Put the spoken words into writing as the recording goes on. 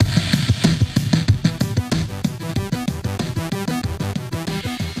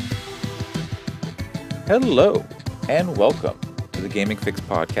Hello, and welcome to the Gaming Fix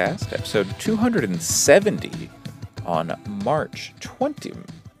Podcast, episode 270 on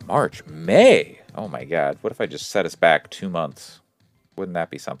May. Oh my god, what if I just set us back 2 months? Wouldn't that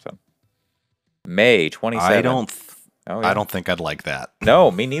be something? May 27th. I don't think I'd like that.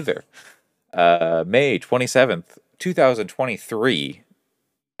 No, me neither. May 27th, 2023.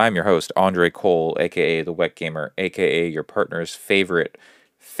 I'm your host, Andre Cole, aka The Wet Gamer, aka your partner's favorite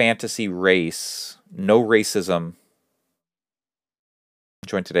fantasy race, no racism.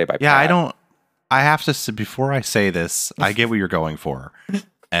 Joined today by Pat. I have to say, before I say this, I get what you're going for.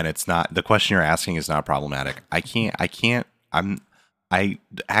 And it's not, the question you're asking is not problematic. I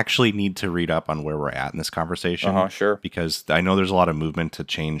actually need to read up on where we're at in this conversation. Sure. Because I know there's a lot of movement to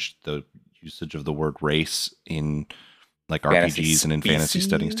change the usage of the word race in like RPGs and in fantasy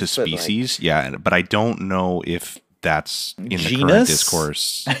settings to species. But I don't know if that's in the current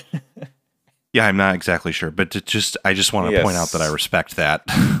discourse. Yeah, I'm not exactly sure, but I just want to point out that I respect that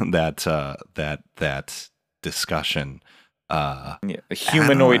that discussion. A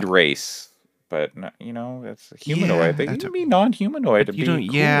humanoid race, but it's a humanoid. They can be non-humanoid. To be cool.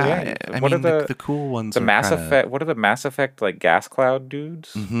 What are the cool ones? The Mass Effect. What are the Mass Effect like gas cloud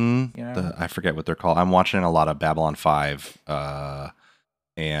dudes? Mm-hmm. I forget what they're called. I'm watching a lot of Babylon 5,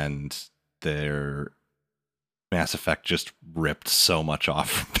 and their Mass Effect just ripped so much off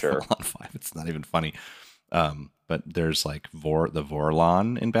from Babylon 5. It's not even funny. But there's like the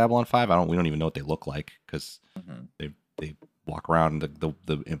Vorlon in Babylon 5. We don't even know what they look like because they walk around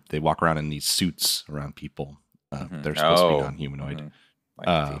they walk around in these suits around people. They're supposed to be non-humanoid.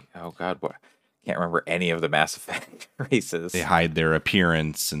 Oh god, what? Can't remember any of the Mass Effect races. They hide their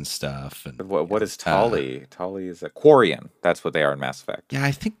appearance and stuff. And what is Tali? Tali is a Quarian. That's what they are in Mass Effect. Yeah,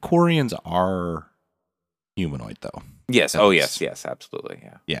 I think Quarians are humanoid though. Yes. Yes, absolutely.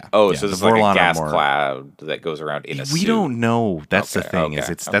 Yeah. Oh, so this is like a gas cloud that goes around in a suit. We don't know. That's the thing.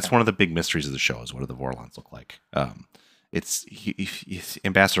 That's one of the big mysteries of the show is what do the Vorlons look like? It's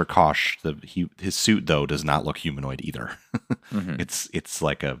Ambassador Kosh. His suit though does not look humanoid either. It's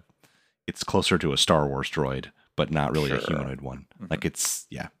closer to a Star Wars droid, but not really a humanoid one. Like it's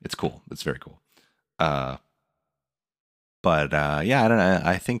cool. It's very cool. I don't know.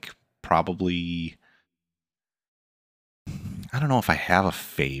 I think probably. I don't know if I have a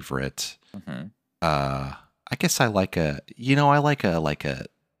favorite. I guess I like a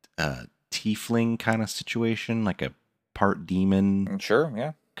tiefling kind of situation, like a part demon. Sure,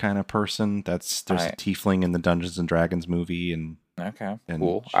 yeah. Kind of person. There's a tiefling in the Dungeons and Dragons movie, and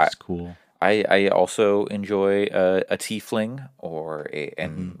cool. She's cool. I also enjoy a tiefling or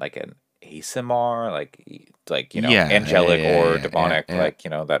like an ASMR, like angelic or demonic,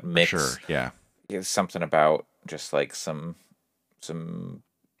 that mix. Sure, yeah. There's something about just like some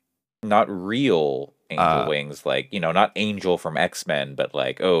not real angel wings, like not Angel from X-Men, but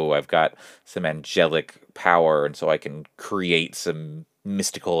like, oh, I've got some angelic power, and so I can create some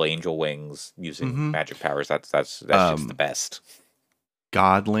mystical angel wings using magic powers. That's just the best.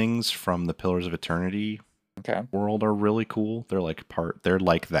 Godlings from the Pillars of Eternity world are really cool. They're like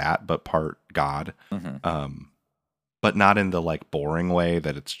that, but part god. But not in the like boring way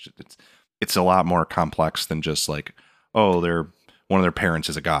that it's a lot more complex than just like, oh, one of their parents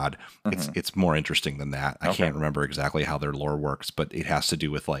is a god. It's more interesting than that. I can't remember exactly how their lore works, but it has to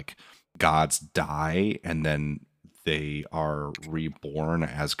do with like gods die and then they are reborn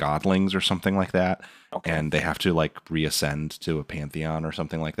as godlings or something like that. And they have to like reascend to a pantheon or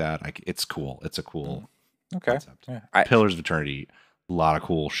something like that. It's cool. It's a cool concept. Yeah. Pillars of Eternity, a lot of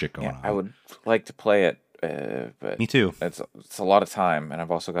cool shit going on. I would like to play it. But me too. It's a lot of time, and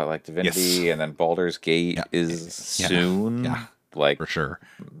I've also got like Divinity, and then Baldur's Gate is soon. Yeah, like for sure,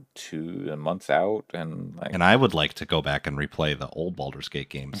 2 months out, and I would like to go back and replay the old Baldur's Gate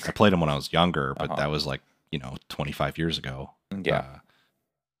games. I played them when I was younger, but that was like 25 years ago. Yeah,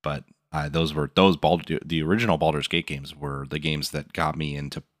 but the original Baldur's Gate games were the games that got me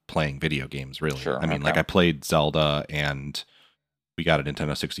into playing video games. Really, I mean, like I played Zelda and. We got a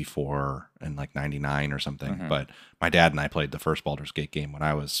Nintendo 64 in like 99 or something, but my dad and I played the first Baldur's Gate game when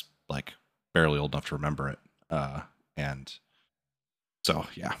I was like barely old enough to remember it. And so,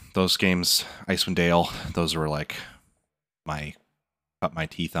 yeah, those games, Icewind Dale, those were like my cut my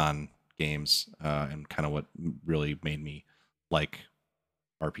teeth on games, and kind of what really made me like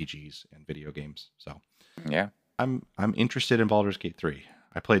RPGs and video games. So yeah, I'm interested in Baldur's Gate 3.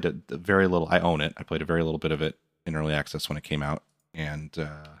 I played a very little. I own it. I played a very little bit of it in early access when it came out. And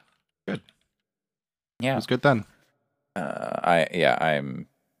good. Yeah, it was good then. I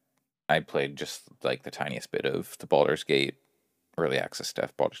played just like the tiniest bit of the Baldur's Gate early access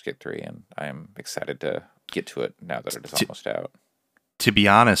stuff, Baldur's Gate 3, and I'm excited to get to it now that it is almost out. To be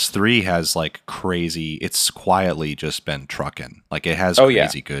honest, 3 has like crazy. It's quietly just been trucking. Like it has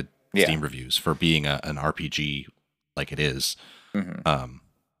crazy good Steam reviews for being an RPG, like it is. Mm-hmm.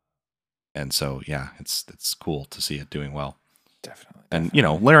 And so yeah, it's cool to see it doing well. Definitely. And you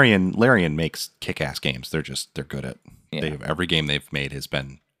know, Larian makes kick-ass games. They're good at. Every game they've made has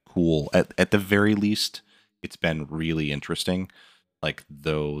been cool. At the very least, it's been really interesting. Like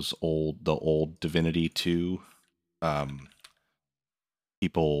the old Divinity 2,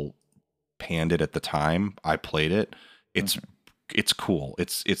 people panned it at the time. I played it. It's cool.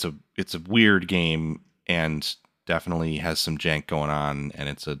 It's a weird game and definitely has some jank going on, and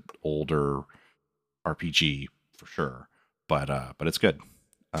it's an older RPG for sure. But it's good.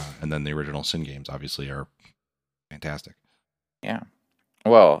 And then the original Sin games obviously are fantastic. Yeah.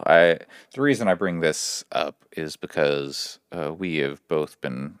 Well, the reason I bring this up is because we have both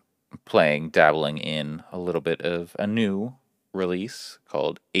been dabbling in a little bit of a new release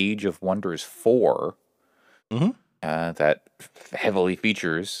called Age of Wonders 4. That heavily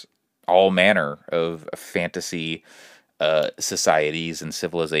features all manner of fantasy societies and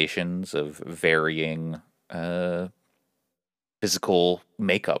civilizations of varying physical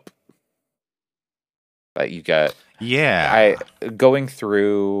makeup. You got going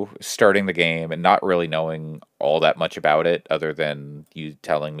through starting the game and not really knowing all that much about it, other than you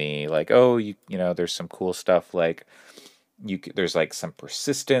telling me like, oh, you know, there's some cool stuff like there's like some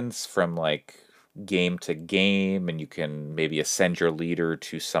persistence from like game to game, and you can maybe ascend your leader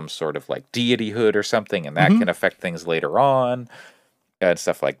to some sort of like deityhood or something, and that can affect things later on. And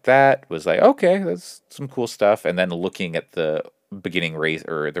stuff like that was like, okay, that's some cool stuff. And then looking at the beginning race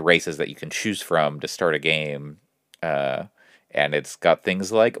or the races that you can choose from to start a game, and it's got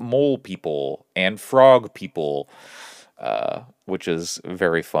things like mole people and frog people, which is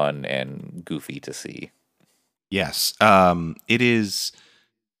very fun and goofy to see. Yes, it is.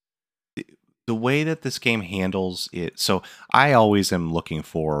 The way that this game handles it, so I always am looking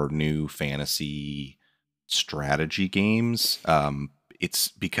for new fantasy strategy games. It's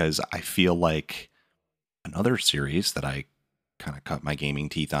because I feel like another series that I kind of cut my gaming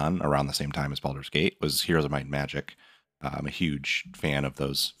teeth on around the same time as Baldur's Gate was Heroes of Might and Magic. I'm a huge fan of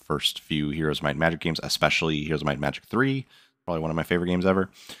those first few Heroes of Might and Magic games, especially Heroes of Might and Magic 3, probably one of my favorite games ever.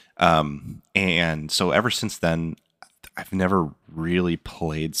 And so ever since then, I've never really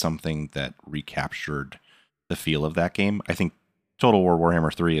played something that recaptured the feel of that game. I think Total War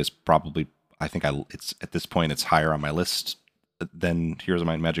Warhammer 3 is probably, it's at this point, it's higher on my list than Heroes of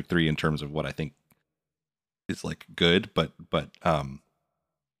Might and Magic 3 in terms of what I think is like good, but Total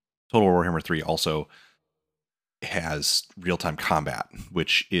Warhammer 3 also has real-time combat,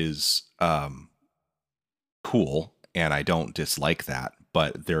 which is cool, and I don't dislike that,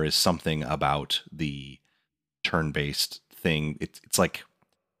 but there is something about the turn-based thing. It's like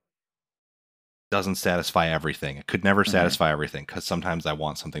doesn't satisfy everything. It could never satisfy everything, because sometimes I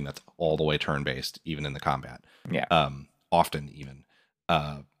want something that's all the way turn-based, even in the combat. Yeah. Often even.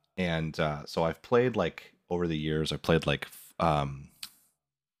 So I've played like over the years, I played like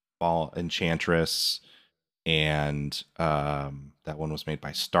Fall Enchantress, and that one was made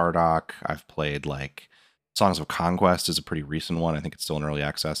by Stardock. I've played like Songs of Conquest is a pretty recent one. I think it's still in early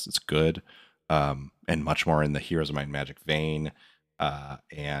access. It's good, and much more in the Heroes of Might and Magic vein,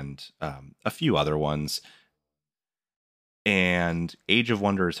 and a few other ones. And Age of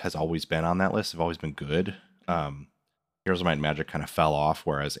Wonders has always been on that list. Have always been good. Heroes of Might and Magic kind of fell off,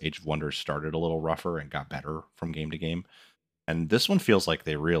 whereas Age of Wonders started a little rougher and got better from game to game. And this one feels like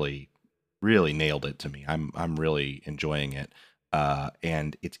they really, really nailed it to me. I'm really enjoying it,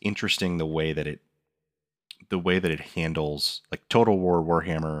 and it's interesting the way that it handles like Total War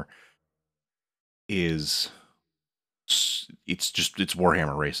Warhammer is. It's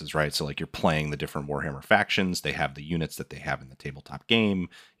Warhammer races, right? So like you're playing the different Warhammer factions. They have the units that they have in the tabletop game.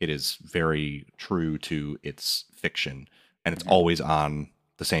 It is very true to its fiction, and it's always on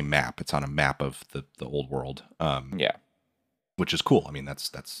the same map. It's on a map of the old world. Which is cool. I mean, that's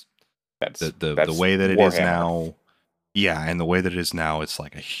the way that it Warhammer is now. Yeah, and the way that it is now, it's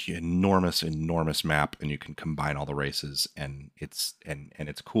like a enormous map, and you can combine all the races, and it's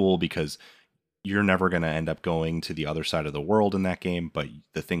cool because you're never going to end up going to the other side of the world in that game, but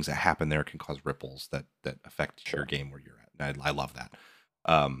the things that happen there can cause ripples that affect your game where you're at. And I love that.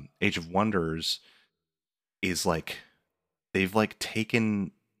 Age of Wonders is like they've like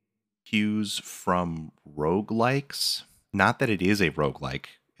taken cues from roguelikes. Not that it is a roguelike.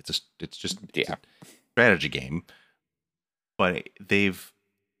 It's just a strategy game. But the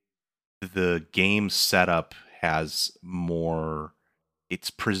game setup has more. It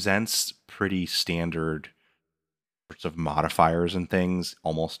presents pretty standard sorts of modifiers and things,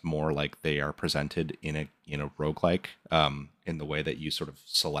 almost more like they are presented in a roguelike, in the way that you sort of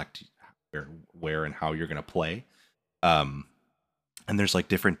select where and how you're going to play. Um, and there's like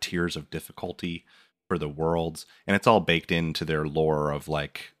different tiers of difficulty for the worlds, and it's all baked into their lore of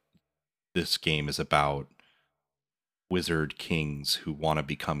like this game is about wizard kings who want to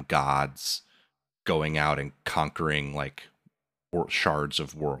become gods, going out and conquering like shards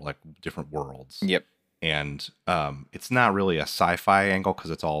of world, like different worlds. Yep. And it's not really a sci-fi angle because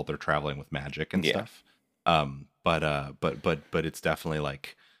it's all they're traveling with magic and stuff. But it's definitely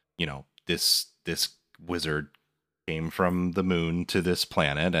like, you know, this wizard came from the moon to this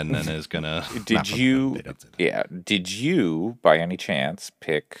planet and then is gonna. Did you by any chance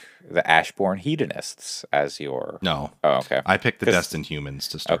pick the Ashborn Hedonists as your? No. Oh, okay. I picked the Destined Humans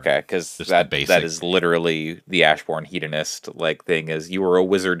to start. Okay, because that is literally the Ashborn Hedonist like thing. Is you were a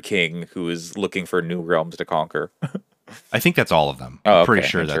wizard king who is looking for new realms to conquer. I think that's all of them. Oh, I'm pretty okay.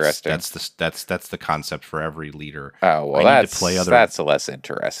 sure that's the concept for every leader. Oh well, that's less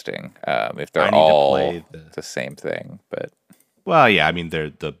interesting. If they're all the same thing, but well, yeah, I mean they're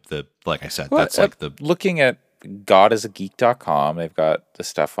the like I said, that's like the looking at godasgeek.com. They've got the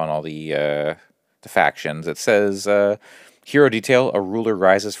stuff on all the factions. It says hero detail: a ruler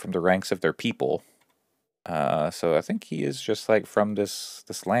rises from the ranks of their people. So I think he is just like from this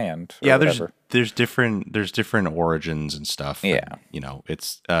land. Yeah, there's different origins and stuff. Yeah, and, you know,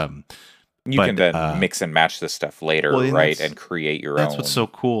 it's you can then mix and match this stuff later, right, and create your own. That's what's so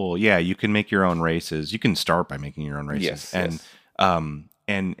cool. Yeah, you can make your own races. You can start by making your own races. Yes,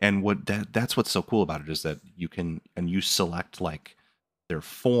 and what that's what's so cool about it is that you can you select like their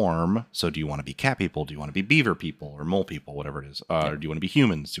form. So do you want to be cat people? Do you want to be beaver people or mole people? Whatever it is. Or do you want to be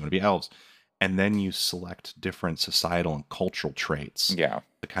humans? Do you want to be elves? And then you select different societal and cultural traits to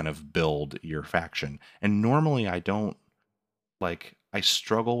kind of build your faction. And normally I don't I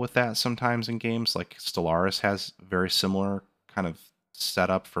struggle with that sometimes in games. Like Stellaris has very similar kind of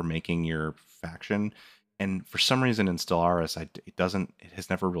setup for making your faction. And for some reason in Stellaris, it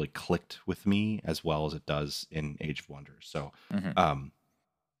has never really clicked with me as well as it does in Age of Wonders. So,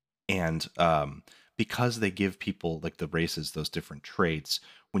 because they give people like the races those different traits,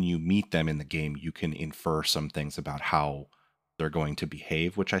 when you meet them in the game, you can infer some things about how they're going to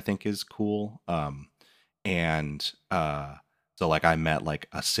behave, which I think is cool. So like I met like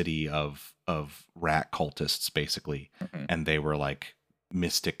a city of rat cultists basically, and they were like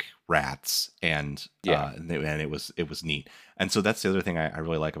mystic rats, and it was neat. And so that's the other thing I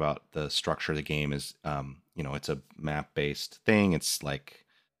really like about the structure of the game is you know, it's a map based thing. It's like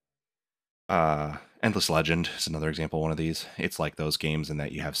Endless Legend is another example. One of these, it's like those games in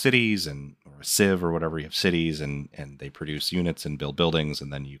that you have cities or a Civ or whatever. You have cities and they produce units and build buildings,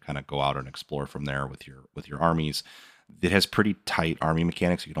 and then you kind of go out and explore from there with your armies. It has pretty tight army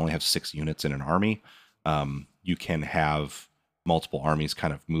mechanics. You can only have 6 units in an army. You can have multiple armies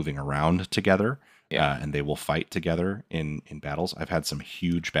kind of moving around together, and they will fight together in battles. I've had some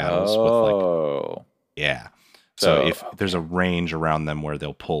huge battles with So if there's a range around them where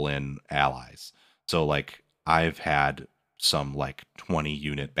they'll pull in allies. So like I've had some like 20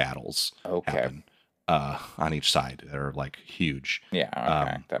 unit battles happen on each side that are like huge. Yeah,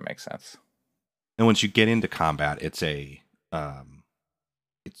 okay. That makes sense. And once you get into combat, it's it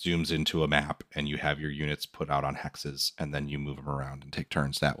zooms into a map and you have your units put out on hexes and then you move them around and take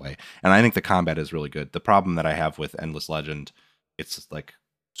turns that way. And I think the combat is really good. The problem that I have with Endless Legend, it's like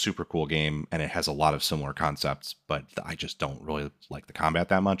super cool game and it has a lot of similar concepts, but I just don't really like the combat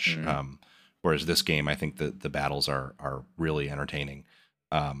that much. Whereas this game, I think the battles are really entertaining,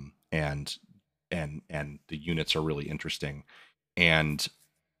 and the units are really interesting, and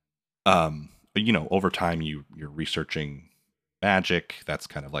you know, over time you're researching magic. That's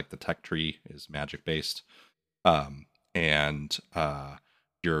kind of like the tech tree is magic based, and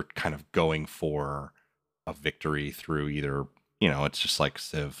you're kind of going for a victory through either, you know, it's just like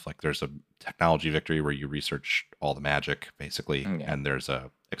Civ, like there's a technology victory where you research all the magic basically, and there's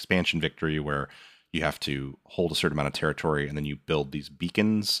a expansion victory where you have to hold a certain amount of territory and then you build these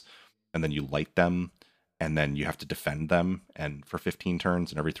beacons and then you light them and then you have to defend them, and for 15 turns,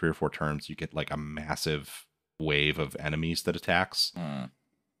 and every 3 or 4 turns you get like a massive wave of enemies that attacks.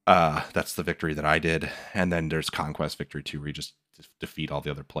 That's the victory that I did. And then there's conquest victory too, where you just defeat all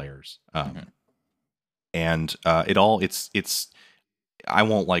the other players. And it's I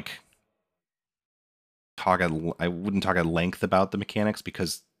won't like I wouldn't talk at length about the mechanics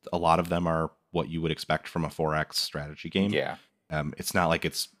because a lot of them are what you would expect from a 4X strategy game. Yeah. It's not like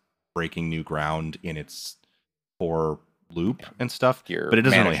it's breaking new ground in its for loop and stuff, You're but it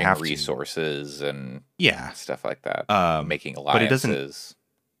doesn't really managing have resources and yeah, stuff like that. Making but alliances.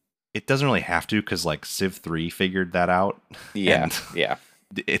 it doesn't really have to, because like Civ 3 figured that out. Yeah, And yeah.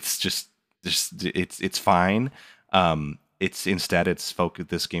 it's just it's fine. It's instead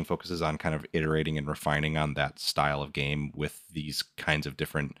this game focuses on kind of iterating and refining on that style of game with these kinds of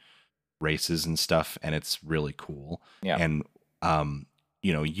different races and stuff, and it's really cool. Yeah. And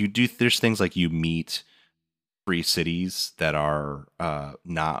you know, there's things like you meet free cities that are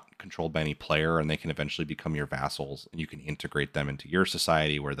not controlled by any player, and they can eventually become your vassals, and you can integrate them into your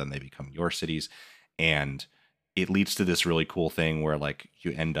society, where then they become your cities. And it leads to this really cool thing where like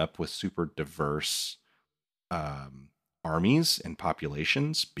you end up with super diverse armies and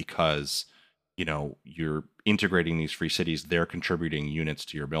populations, because you know, you're integrating these free cities, they're contributing units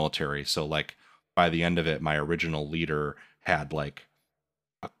to your military. So like by the end of it, my original leader had like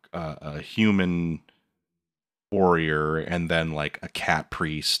a human warrior, and then like a cat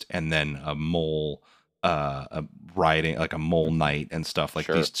priest, and then a mole riding, like a mole knight and stuff, like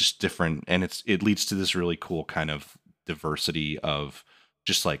these just different, and it leads to this really cool kind of diversity of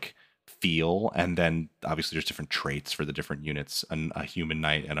just like feel. And then obviously there's different traits for the different units, and a human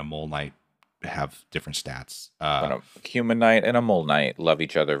knight and a mole knight have different stats. A human knight and a mole knight love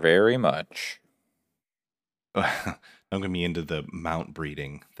each other very much. Don't get me into the mount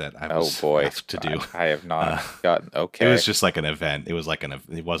breeding that I was asked to do. I have not gotten. Okay, it was just like an event. It was like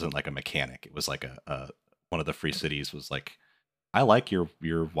it wasn't like a mechanic. It was like one of the free cities was like, I like your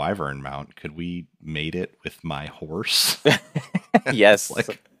wyvern mount. Could we mate it with my horse? Yes.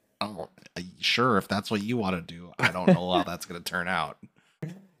 Like, oh, sure, if that's what you want to do. I don't know how that's going to turn out.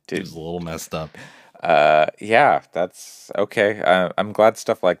 Dude, it was a little messed up. Yeah, that's okay. I'm glad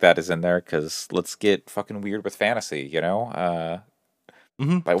stuff like that is in there, because let's get fucking weird with fantasy, you know?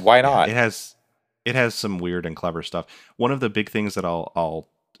 But why not? Yeah, it has some weird and clever stuff. One of the big things that I'll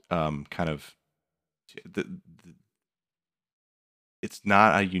kind of it's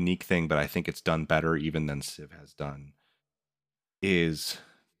not a unique thing, but I think it's done better even than Civ has done, is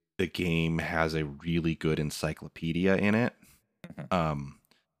the game has a really good encyclopedia in it.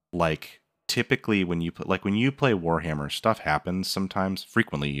 Like typically when you play Warhammer, stuff happens sometimes,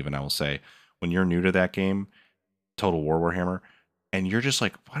 frequently even, I will say, when you're new to that game, Total War Warhammer, and you're just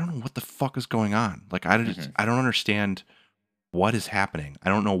like, I don't know what the fuck is going on. Like I don't understand what is happening. I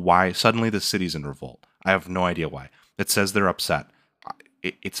don't know why suddenly the city's in revolt. I have no idea why. It says they're upset.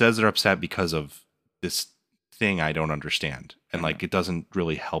 It says they're upset because of this thing I don't understand. And like it doesn't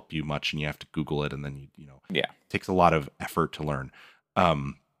really help you much, and you have to Google it, and then you know, it takes a lot of effort to learn.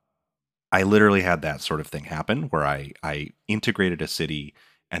 I literally had that sort of thing happen where I integrated a city,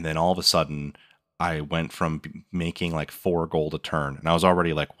 and then all of a sudden I went from making like 4 gold a turn, and I was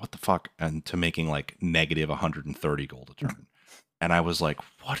already like, what the fuck, and to making like negative 130 gold a turn. And I was like,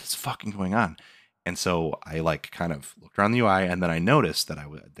 what is fucking going on? And so I like kind of looked around the UI, and then I noticed that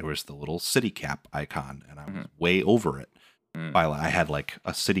there was the little city cap icon, and I was way over it. I had like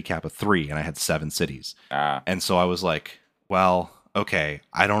a city cap of 3, and I had 7 cities. And so I was like, well, okay,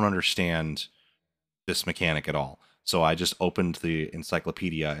 I don't understand this mechanic at all. So I just opened the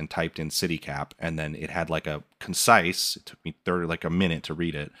encyclopedia and typed in city cap, and then it had like a concise, it took me like a minute to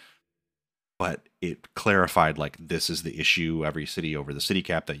read it, but it clarified like, this is the issue. Every city over the city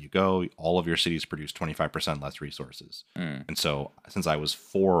cap that you go, all of your cities produce 25% less resources. And so since I was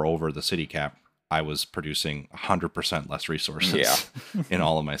 4 over the city cap, I was producing 100% less resources in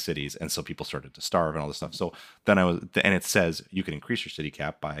all of my cities. And so people started to starve and all this stuff. So then and it says you can increase your city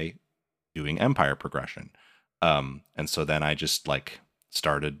cap by doing empire progression. And so then I just like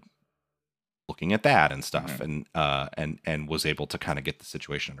started looking at that and stuff, and was able to kind of get the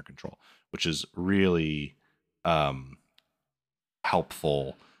situation under control, which is really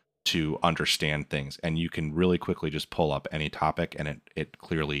helpful to understand things. And you can really quickly just pull up any topic, and it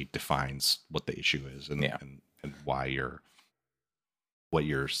clearly defines what the issue is, and why what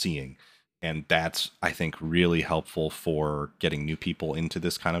you're seeing. And that's, I think, really helpful for getting new people into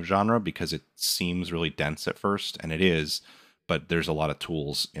this kind of genre, because it seems really dense at first, and it is, but there's a lot of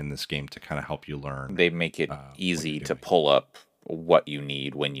tools in this game to kind of help you learn. They make it easy to pull up what you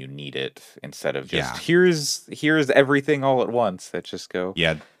need when you need it, instead of just here's everything all at once. That just go.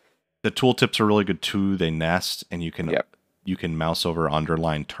 Yeah. The tooltips are really good too. They nest, and you can mouse over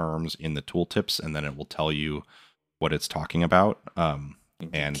underline terms in the tooltips, and then it will tell you what it's talking about.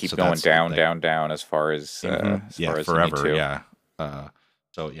 And keep going down as far as forever.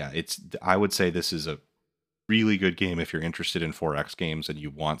 I would say this is a really good game if you're interested in 4X games and you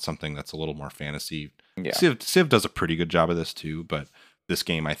want something that's a little more fantasy. Civ does a pretty good job of this too, but this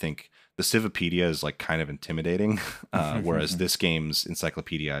game, I think the Civipedia is like kind of intimidating, whereas this game's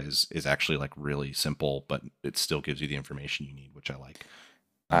encyclopedia is actually like really simple, but it still gives you the information you need, which I like.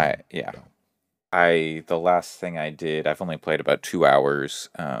 The last thing I did, I've only played about 2 hours.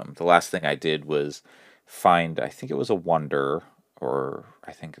 The last thing I did was find, I think it was a wonder, or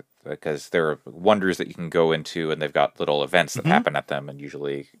I think because there are wonders that you can go into and they've got little events that happen at them and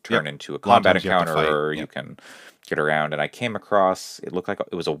usually turn into a combat encounter, or you can get around. And I came across, it looked like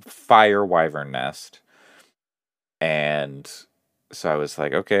it was a fire wyvern nest. And so I was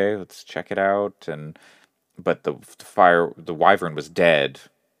like, okay, let's check it out. But the wyvern was dead,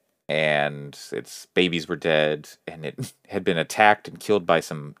 and its babies were dead, and it had been attacked and killed by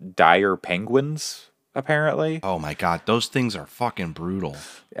some dire penguins, apparently. Oh my god, those things are fucking brutal.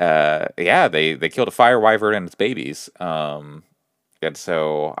 Yeah, they killed a fire wyvern and its babies. And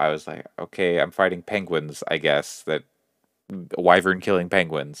so I was like, okay, I'm fighting penguins, I guess. That wyvern killing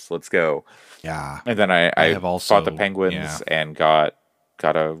penguins. Let's go. Yeah. And then I have also fought the penguins and got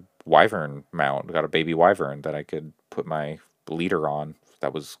a wyvern mount, got a baby wyvern that I could put my leader on.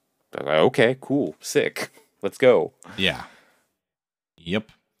 That was okay, cool, sick. Let's go. Yeah.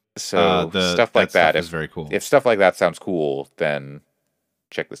 Yep. So stuff like that is very cool. If stuff like that sounds cool, then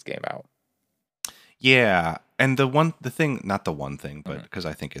check this game out. Yeah, and not the one thing, but because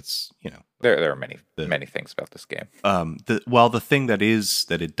I think it's, there are many things about this game. The thing that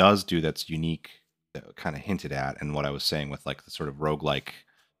it does do that's unique, that kind of hinted at, and what I was saying with like the sort of roguelike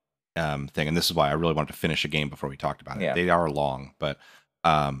thing, and this is why I really wanted to finish a game before we talked about it. Yeah. They are long, but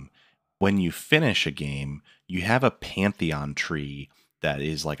when you finish a game, you have a pantheon tree that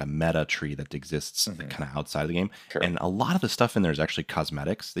is like a meta tree that exists kind of outside of the game. Sure. And a lot of the stuff in there is actually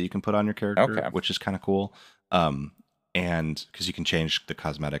cosmetics that you can put on your character, which is kind of cool. And because you can change the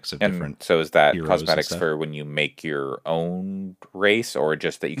cosmetics of different. So is that cosmetics for when you make your own race, or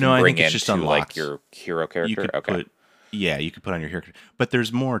just that you can bring into like your hero character? You could you could put on your hero character. But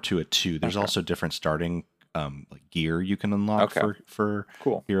there's more to it too. There's also different starting like gear you can unlock for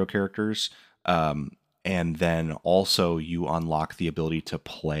hero characters. And then also you unlock the ability to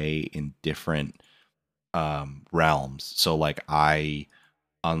play in different realms. So like on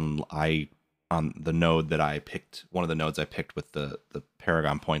the node that I picked, one of the nodes I picked with the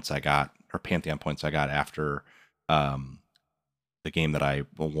Paragon points I got, or Pantheon points I got after the game that I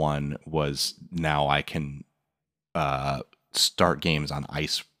won, was now I can start games on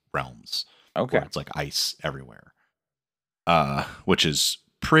ice realms. Okay. Where it's like ice everywhere. Which is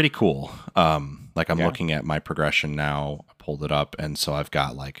pretty cool. Like I'm looking at my progression now. I pulled it up, and so I've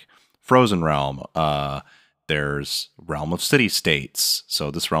got like Frozen Realm. There's Realm of City-States.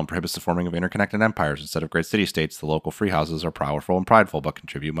 So this realm prohibits the forming of interconnected empires. Instead of great city-states, the local free houses are powerful and prideful, but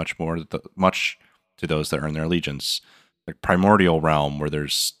contribute much to those that earn their allegiance. Like Primordial Realm, where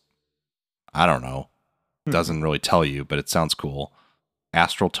there's, I don't know, doesn't really tell you, but it sounds cool.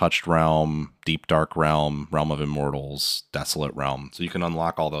 Astral Touched Realm, Deep Dark Realm, Realm of Immortals, Desolate Realm. So you can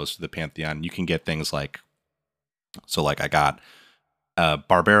unlock all those to the Pantheon. You can get things like, so like I got a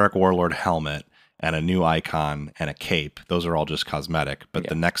Barbaric Warlord helmet and a new icon and a cape. Those are all just cosmetic. But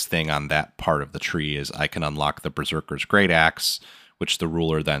the next thing on that part of the tree is I can unlock the Berserker's Great Axe, which the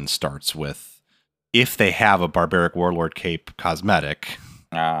ruler then starts with. If they have a Barbaric Warlord cape cosmetic,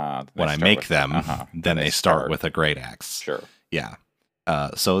 when I make them, then they start with a Great Axe. Sure. Yeah.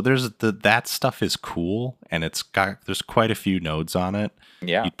 So there's that stuff is cool, and there's quite a few nodes on it.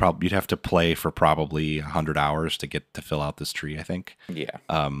 Yeah. You'd have to play for probably 100 hours to get to fill out this tree, I think. Yeah.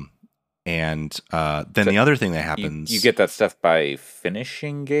 And then the other thing that happens, you get that stuff by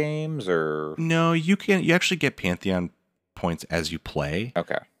finishing games, or no? You actually get Pantheon points as you play.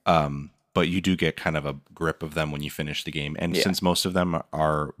 Okay. But you do get kind of a grip of them when you finish the game, and since most of them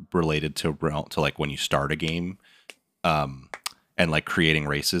are related to like when you start a game, and like creating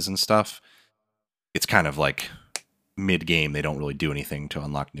races and stuff, it's kind of like mid-game they don't really do anything to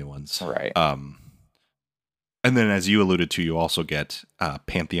unlock new ones. Right. And then as you alluded to, you also get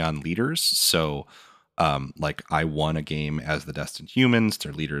Pantheon leaders. So like I won a game as the Destined Humans.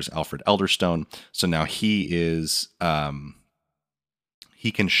 Their leader is Alfred Elderstone. So now he is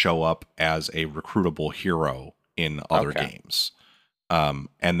he can show up as a recruitable hero in other games. And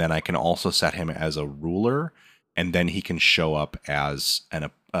then I can also set him as a ruler, and then he can show up as an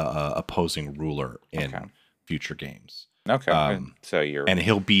opposing ruler in future games. Okay. So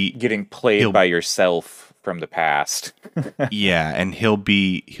he'll be getting played by yourself from the past. Yeah, and he'll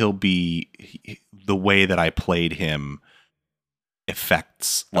be the way that I played him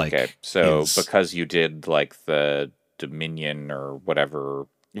affects like so because you did like the Dominion or whatever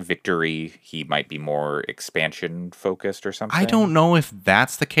victory, he might be more expansion focused or I don't something. know if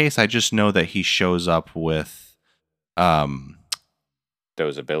that's the case. I just know that he shows up with um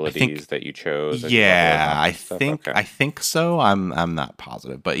Those I think abilities that you chose as you leveling yeah, up and stuff. Okay. I think so. I'm not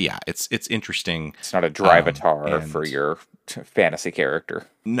positive, but yeah, it's interesting. It's not a drivatar for And your fantasy character.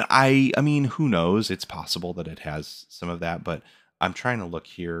 no, I mean, who knows? It's possible that it has some of that, but I'm trying to look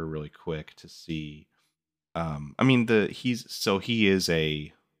here really quick to see. I mean, he is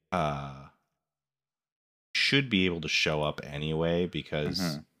a uh should be able to show up anyway because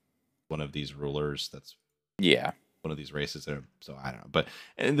Hmm. one of these rulers that's Yeah. one of these races that are, so I don't know. But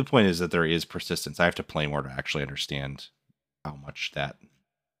and the point is that there is persistence. I have to play more to actually understand how much that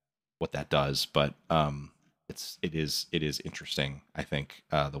what that does, but it is interesting. I think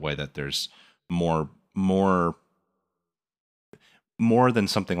the way that there's more more more than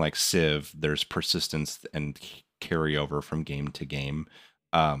something like Civ. There's persistence and carryover from game to game,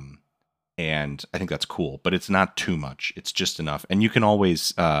 um, and I think that's cool. But it's not too much. It's just enough, and you can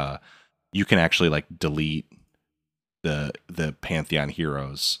always you can actually like delete the Pantheon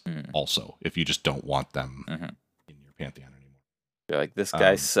heroes Mm-hmm. also if you just don't want them Mm-hmm. in your Pantheon anymore. You're like, this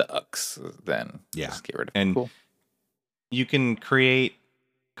guy sucks. Then Yeah, just get rid of him. and Cool. you can create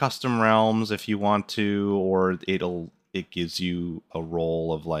custom realms if you want to, or it gives you a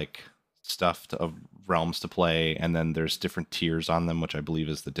role of like of realms to play, and then there's different tiers on them, which I believe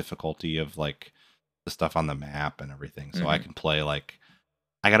is the difficulty of like the stuff on the map and everything. So I Mm-hmm. can play like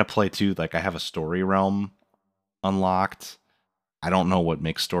I gotta play too. Like I have a story realm unlocked. I don't know what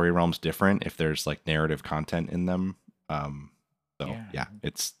makes story realms different if there's like narrative content in them. Um, so Yeah.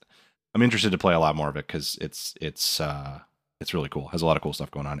 yeah, I'm interested to play a lot more of it because it's really cool. Has a lot of cool stuff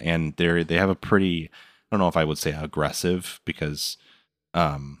going on, and they have a pretty I don't know if I would say aggressive because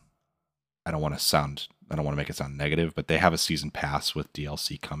um I don't want to make it sound negative, but they have a season pass with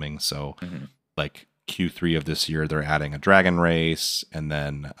DLC coming. So Mm-hmm. like Q3 of this year, they're adding a dragon race, and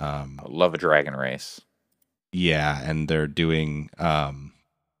then I love a dragon race. yeah, and they're doing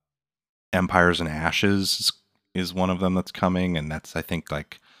Empires and Ashes is one of them that's coming, and that's I think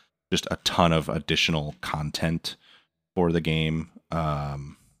like just a ton of additional content for the game.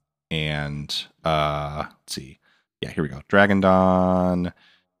 And let's see, yeah, here we go. Dragon Dawn.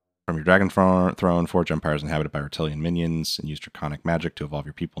 From your dragon throne, forge empires inhabited by reptilian minions, and use draconic magic to evolve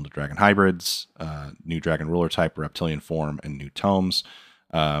your people into dragon hybrids. New dragon ruler type, reptilian form, and new tomes.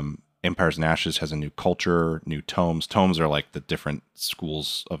 Empires and Ashes has a new culture, new tomes. Tomes are like the different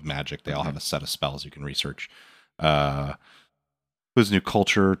schools of magic. They all have a set of spells you can research. Includes new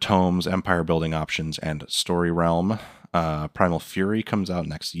culture, tomes, empire building options, and story realm. Primal Fury comes out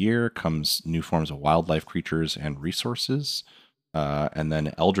next year. Comes new forms of wildlife creatures and resources. And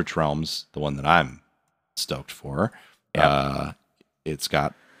then Eldritch Realms, the one that I'm stoked for. Yeah. It's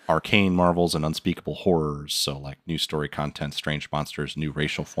got arcane marvels and unspeakable horrors. So like new story content, strange monsters, new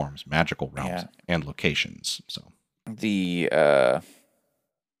racial forms, magical realms, Yeah. and locations. So The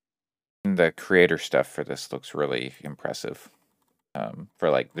creator stuff for this looks really impressive. For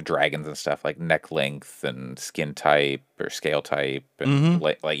like the dragons and stuff, like neck length and skin type or scale type, and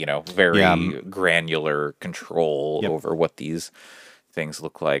like yeah, very granular control yep. over what these things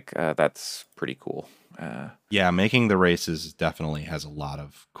look like. That's pretty cool. Yeah, making the races definitely has a lot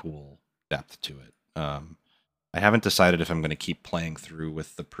of cool depth to it. I haven't decided if I'm going to keep playing through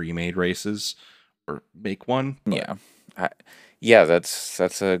with the pre-made races or make one. But Yeah,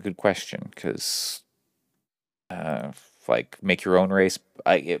 that's a good question because like make your own race.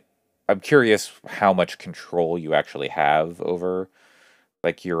 I'm curious how much control you actually have over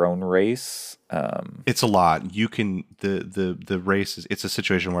like your own race. it's a lot. You can the races. It's a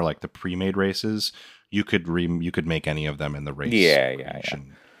situation where like the pre-made races, you could make any of them in the race Yeah.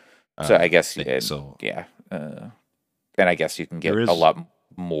 creation. So I guess Thing. So yeah, and I guess you can there get a is lot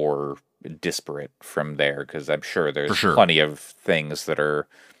more disparate from there because I'm sure for there's sure. plenty of things that are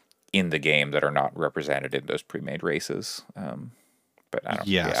in the game that are not represented in those pre-made races. But I don't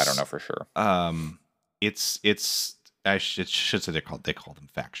know Yes. for sure. It's it should say they call them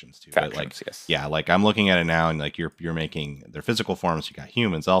factions too. But like Factions, yes. yeah, like I'm looking at it now and like you're making their physical forms. You got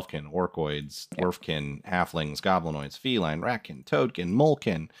humans, elfkin, orcoids, Yeah. dwarfkin, halflings, goblinoids, feline, ratkin, toadkin,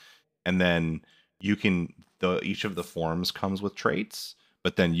 molekin, and then you can each of the forms comes with traits,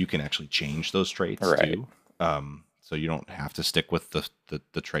 but then you can actually change those traits Right. too. So you don't have to stick with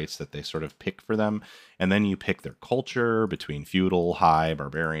the traits that they sort of pick for them. And then you pick their culture between feudal, high,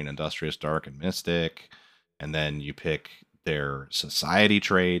 barbarian, industrious, dark, and mystic. And then you pick their society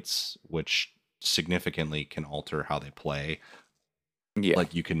traits, which significantly can alter how they play. Yeah.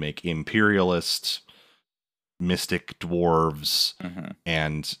 Like you can make imperialist mystic dwarves,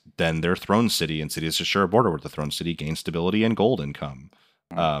 and then their throne city, and cities to share a border with the throne city gain stability and gold income.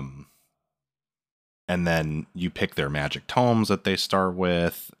 And then you pick their magic tomes that they start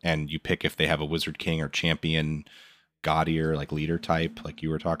with, and you pick if they have a wizard king or champion gaudier, like leader type, like you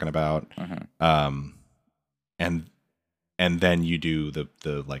were talking about. And then you do the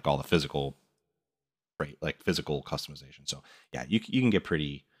like all the physical, right, like physical customization. So yeah, you can get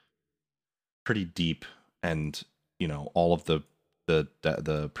pretty deep, and you know, all of the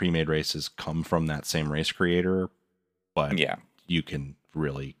pre-made races come from that same race creator, but yeah, you can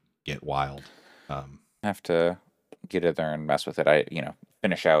really get wild. Have to get in there and mess with it. I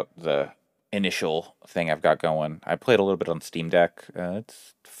finish out the initial thing I've got going. I played a little bit on Steam Deck.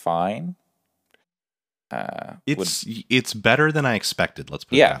 It's fine. It's better than I expected. Let's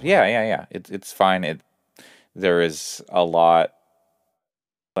put it that way. Yeah. It's fine. There is a lot,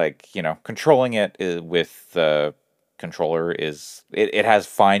 like, controlling it with the controller is it has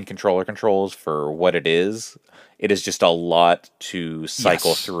fine controller controls for what it is. It is just a lot to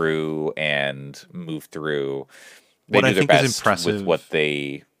cycle through and move through. They do their best with what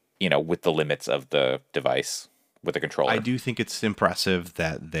they, with the limits of the device with the controller. I do think it's impressive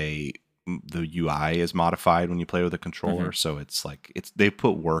that the UI is modified when you play with a controller, so it's like they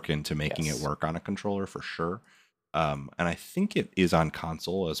put work into making it work on a controller for sure. And I think it is on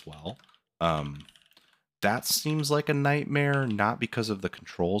console as well. That seems like a nightmare, not because of the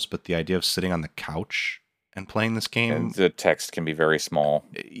controls, but the idea of sitting on the couch and playing this game. And the text can be very small.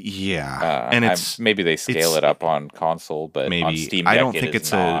 Yeah, and maybe they scale it up on console, but maybe on Steam Deck, I don't think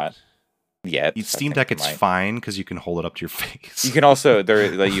it's not yet. Steam Deck, it's fine because you can hold it up to your face. You can also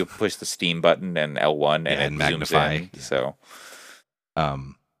you push the Steam button and L1 and it magnify. Zooms in. So,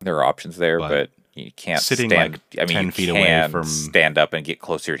 there are options there, but you can't sitting stand. Like 10 you feet can away from stand up and get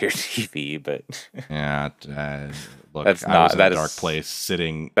closer to your TV, but yeah, look, that is a dark place.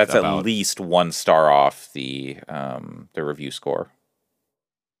 Sitting, that's at least 1 star off the review score.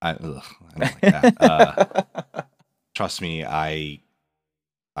 I don't like that. Trust me, I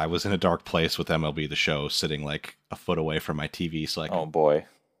was in a dark place with MLB The Show, sitting like a foot away from my TV, so oh boy,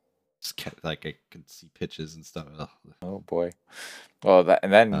 like I could see pitches and stuff. Ugh. Oh boy. Well, I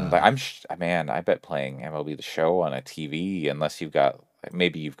bet playing MLB The Show on a TV, unless you've got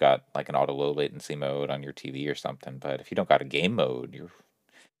like an auto low latency mode on your TV or something. But if you don't got a game mode, you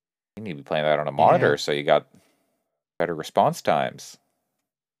need to be playing that on a monitor, so you got better response times.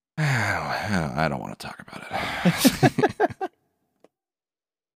 I don't want to talk about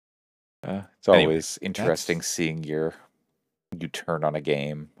it. It's always interesting seeing you turn on a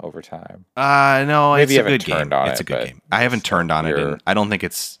game over time. No, maybe it's a good game. It's a good game. I haven't turned on it, and I don't think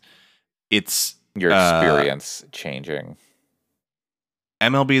it's your experience changing.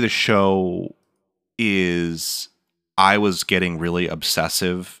 MLB The Show is. I was getting really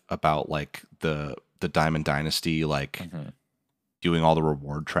obsessive about like the Diamond Dynasty, like doing all the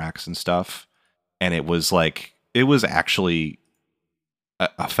reward tracks and stuff, and it was actually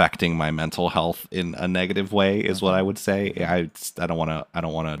affecting my mental health in a negative way, is what I would say. I don't want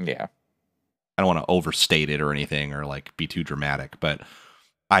to overstate it or anything, or like be too dramatic, but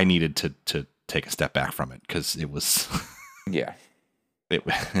I needed to take a step back from it because it was it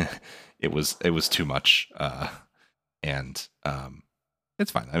was too much, and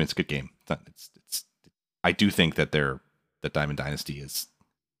it's fine. I mean, it's a good game. I do think that Diamond Dynasty is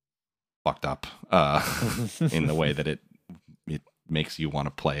fucked up in the way that it makes you want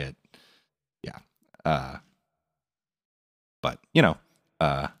to play it. Yeah. But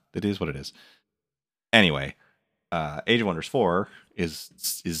it is what it is. Anyway, Age of Wonders 4 is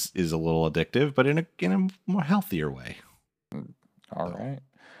a little addictive, but in a more healthier way. All right.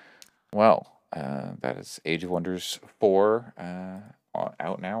 Well, that is Age of Wonders 4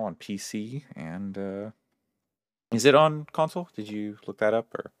 out now on PC, and is it on console? Did you look that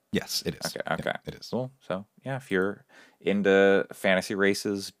up, or? Yes, it is. Okay, yeah, it is. Cool. So yeah, if you're into fantasy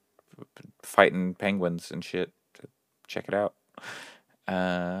races, fighting penguins and shit, check it out.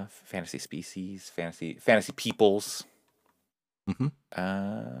 Fantasy species, fantasy peoples.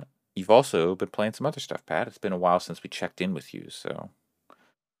 You've also been playing some other stuff, Pat. It's been a while since we checked in with you, so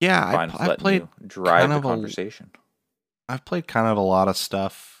yeah, I played drive the conversation. I've played kind of a lot of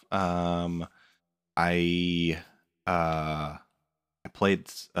stuff. I played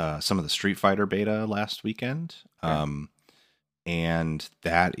some of the Street Fighter beta last weekend, and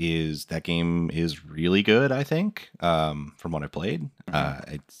that game is really good, I think, from what I played.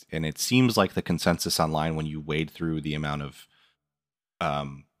 It seems like the consensus online, when you wade through the amount of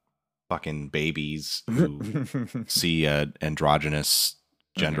fucking babies who see a androgynous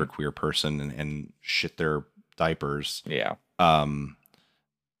genderqueer person and shit their diapers. Yeah.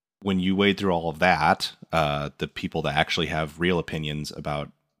 When you wade through all of that, the people that actually have real opinions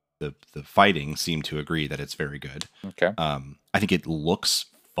about the fighting seem to agree that it's very good. Okay. I think it looks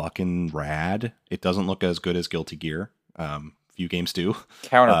fucking rad. It doesn't look as good as Guilty Gear. Few games do.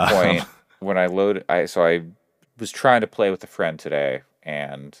 Counterpoint, when I was trying to play with a friend today,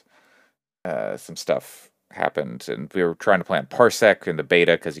 and some stuff happened, and we were trying to play on Parsec in the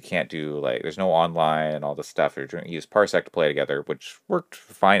beta because you can't do, like, there's no online and all this stuff. We were trying to use Parsec to play together, which worked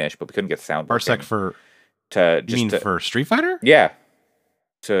fine-ish, but we couldn't get sound Parsec for Street Fighter? Yeah,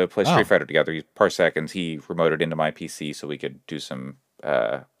 to play Street Fighter together. Use Parsec, and he remoted into my PC so we could do some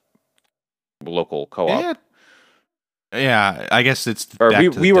local co-op. Yeah, I guess it's. Or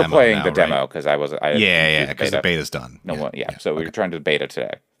we were playing the demo because I wasn't. Because the beta's done. So we were trying to beta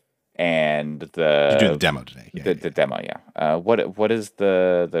today, and you're doing the demo today. The demo, yeah. What is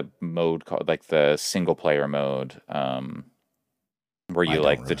the mode called? Like the single player mode, where you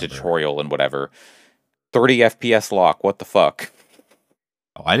like the tutorial and whatever. 30 FPS lock. What the fuck?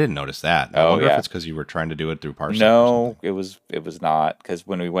 Oh, I didn't notice that. I wonder if it's because you were trying to do it through Parsec. No, it was not, because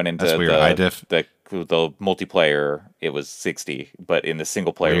when we went into the multiplayer, it was 60, but in the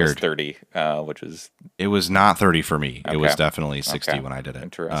single player it was 30, which was... It was not 30 for me. Okay. It was definitely 60 when I did it.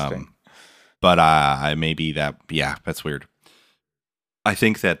 Interesting. But maybe that... Yeah, that's weird. I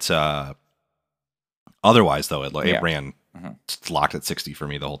think that... otherwise, though, it ran locked at 60 for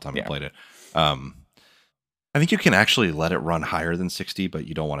me the whole time I played it. I think you can actually let it run higher than 60, but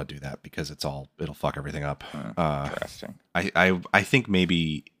you don't want to do that because it'll fuck everything up. Interesting. I think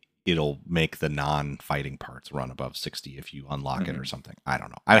maybe it'll make the non-fighting parts run above 60 if you unlock it or something. I don't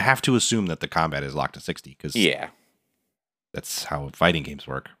know. I have to assume that the combat is locked to 60 because that's how fighting games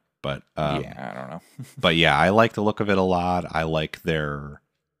work. But I don't know. But yeah, I like the look of it a lot. I like the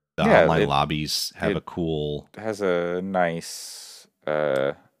online lobbies have a cool. It has a nice.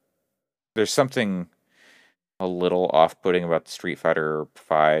 There's something a little off-putting about the Street Fighter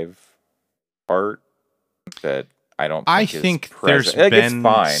V art that I don't. Think there's like, been it's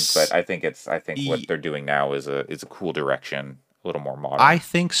fine, but I think what they're doing now is a cool direction, a little more modern. I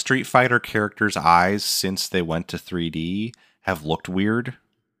think Street Fighter characters' eyes, since they went to 3D, have looked weird.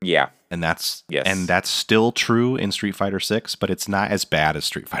 Yeah, and that's still true in Street Fighter 6, but it's not as bad as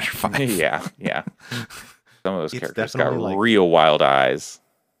Street Fighter 5. yeah. Some of those characters got real wild eyes.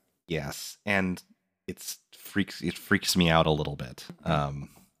 Yes, and it freaks me out a little bit. But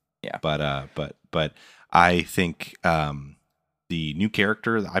I think the new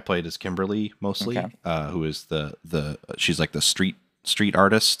character that I played is Kimberly mostly, who is she's like the street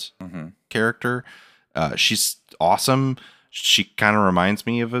artist character. She's awesome. She kind of reminds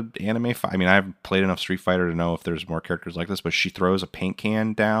me of an anime fight. I mean, I haven't played enough Street Fighter to know if there's more characters like this, but she throws a paint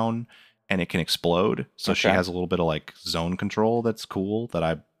can down and it can explode. So she has a little bit of like zone control that's cool that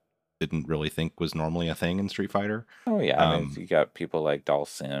I didn't really think was normally a thing in Street Fighter. Oh yeah, I mean, you got people like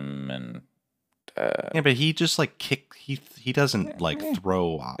Dalsim and yeah, but he just like he doesn't like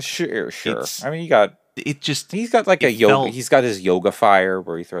throw. Sure. I mean, he's got like he's got his yoga fire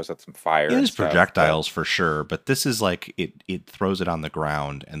where he throws out some fire. It is projectiles for sure, but this is like it throws it on the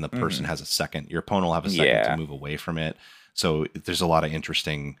ground and the person has a second. Your opponent will have a second to move away from it. So there's a lot of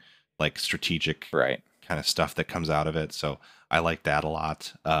interesting like strategic kind of stuff that comes out of it. So I like that a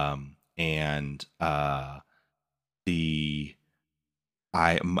lot.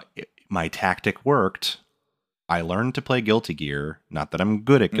 My tactic worked. I learned to play Guilty Gear. Not that I'm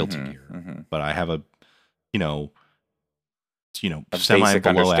good at Guilty Gear, but I have a semi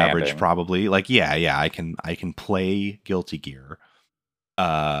below average probably. Like I can play Guilty Gear.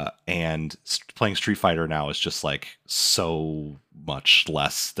 And playing Street Fighter now is just like so much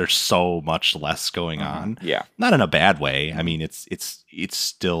less. There's so much less going on. Yeah, not in a bad way. I mean, it's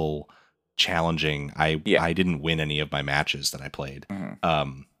still challenging. I didn't win any of my matches that I played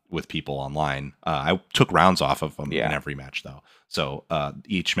with people online. I took rounds off of them in every match though. So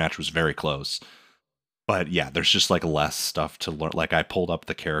each match was very close. But yeah, there's just like less stuff to learn. Like I pulled up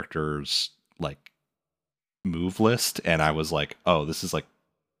the characters like move list and I was like, oh, this is like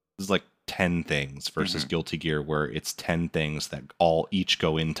 10 things versus Guilty Gear where it's 10 things that each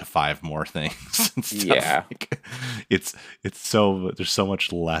go into 5 more things and stuff. Yeah. Like, it's so there's so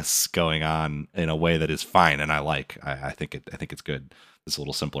much less going on in a way that is fine and I think it's good. It's a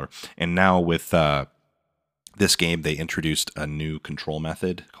little simpler. And now with this game they introduced a new control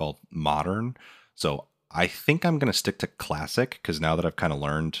method called Modern. So I think I'm going to stick to Classic because now that I've kind of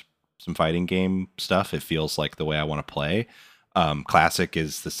learned some fighting game stuff, it feels like the way I want to play. Classic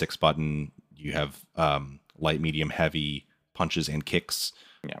is the 6 button. You have light, medium, heavy punches and kicks.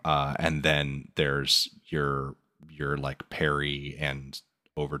 Yeah. And then there's your like parry and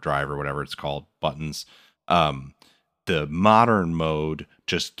overdrive or whatever it's called buttons. The modern mode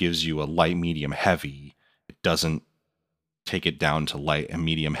just gives you a light, medium, heavy. It doesn't take it down to light and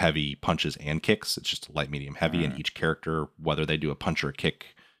medium, heavy punches and kicks. It's just a light, medium, heavy, and each character, whether they do a punch or a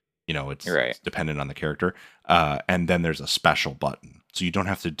kick, it's dependent on the character. And then there's a special button, so you don't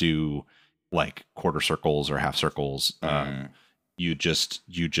have to do like quarter circles or half circles. You just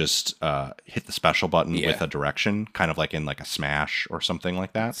hit the special button with a direction, kind of like in like a Smash or something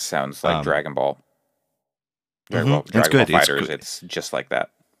like that. Sounds like Dragon Ball. Dragon Ball Fighters, it's just like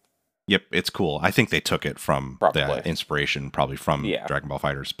that. Yep, it's cool. I think they took it from the inspiration, probably from Dragon Ball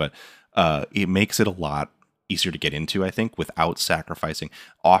Fighters, but it makes it a lot easier to get into, I think, without sacrificing.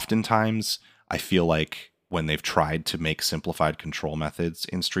 Oftentimes, I feel like when they've tried to make simplified control methods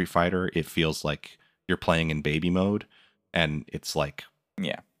in Street Fighter, it feels like you're playing in baby mode, and it's like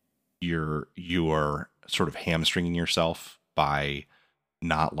you are sort of hamstringing yourself by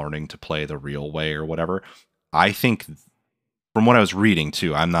not learning to play the real way or whatever. I think from what I was reading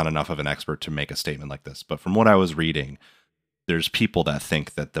too, I'm not enough of an expert to make a statement like this, but from what I was reading, there's people that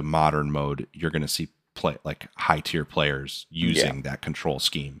think that the modern mode, you're going to see play like high tier players using that control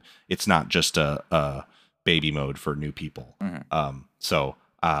scheme. It's not just a baby mode for new people. And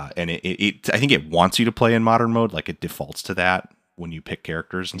it I think it wants you to play in modern mode, like it defaults to that when you pick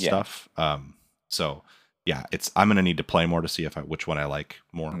characters and stuff. So yeah, I'm going to need to play more to see which one I like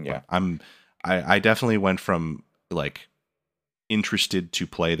more. Yeah. But I definitely went from like interested to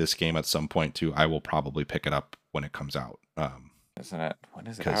play this game at some point to I will probably pick it up when it comes out. Isn't it? When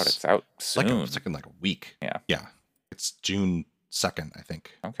is it out? It's out soon. It's like in like a week. Yeah. It's June 2nd, I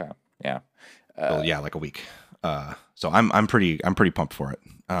think. Okay. Yeah. So yeah, like a week. So I'm pretty pumped for it.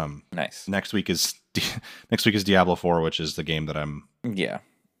 Nice. Next week is Diablo 4, which is the game that I'm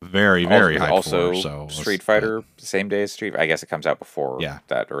very hyped also for. So Street Fighter, same day as Street. I guess it comes out before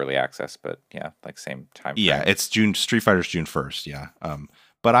that early access, but like same time frame. Yeah, it's June. Street Fighter's June 1st. Yeah.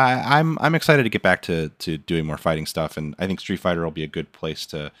 But I'm excited to get back to doing more fighting stuff, and I think Street Fighter will be a good place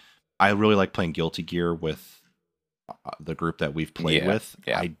to. I really like playing Guilty Gear with the group that we've played with.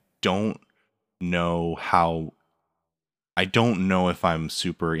 I don't know if I'm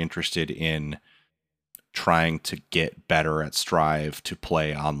super interested in trying to get better at Strive to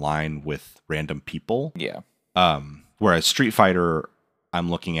play online with random people. Yeah. Whereas Street Fighter, I'm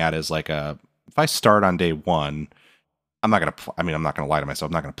looking at as like if I start on day one, I'm not gonna lie to myself.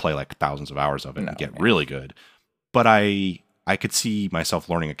 I'm not gonna play like thousands of hours of it and get really good. But I could see myself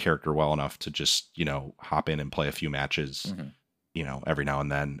learning a character well enough to just, hop in and play a few matches, every now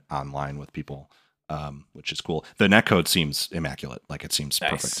and then online with people, which is cool. The netcode seems immaculate. Like it seems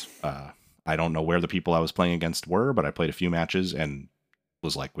perfect. I don't know where the people I was playing against were, but I played a few matches and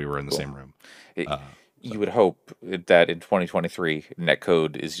was like we were in the same room. You would hope that in 2023,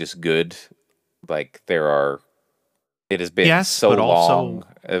 netcode is just good. Like it has been so long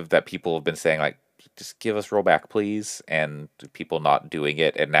that people have been saying like, just give us rollback, please, and people not doing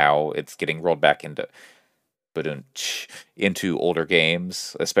it, and now it's getting rolled back into older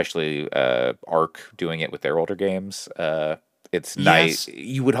games, especially Arc doing it with their older games. It's nice.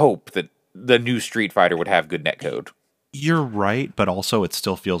 You would hope that the new Street Fighter would have good netcode. You're right, but also it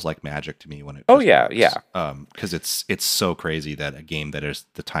still feels like magic to me when it. Because it's so crazy that a game that is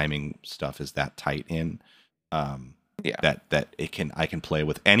the timing stuff is that tight in. That I can play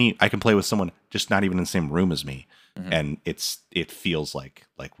with someone just not even in the same room as me, and it feels like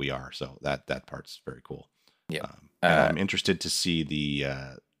we are. So that part's very cool. Yeah, and I'm interested to see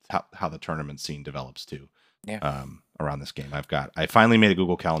the how the tournament scene develops too. Yeah. Around this game, I finally made a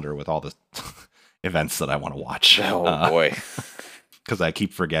Google Calendar with all the events that I want to watch. Oh boy. Because I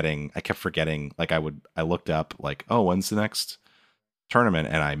kept forgetting. Like I looked up like, oh, when's the next tournament,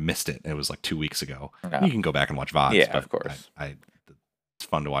 and I missed it. It was like 2 weeks ago. No. You can go back and watch VODs. Yeah, of course. It's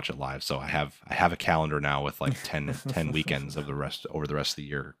fun to watch it live. So I have a calendar now with like 10 weekends over the rest of the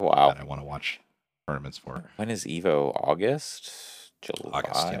year. Wow. That I want to watch tournaments for. When is Evo? August? July?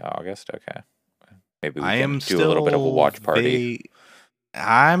 August. Okay. Maybe we can do a little bit of a watch party.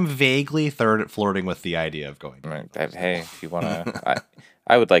 I'm vaguely flirting with the idea of going. Hey, if you want to,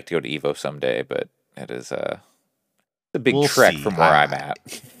 I would like to go to Evo someday, but it is a big trek from where I'm at.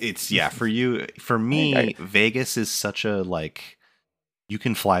 It's for you. For me, Vegas is such a you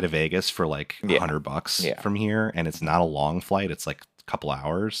can fly to Vegas for like $100 from here, and it's not a long flight. It's like a couple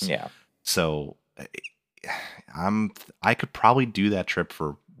hours. Yeah. So I could probably do that trip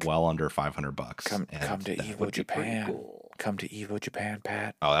for well under $500. Come to Evo Japan. Cool. come to Evo Japan,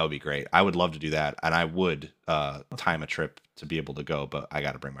 Pat? Oh, that would be great. I would love to do that, and I would time a trip to be able to go, but I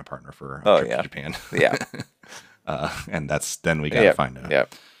got to bring my partner for a trip to Japan. Yeah. And then we got to find out.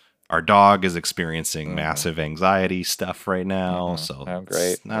 Yep. Our dog is experiencing massive anxiety stuff right now, so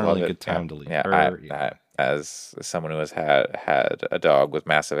great. It's not really a good time to leave her. As someone who has had a dog with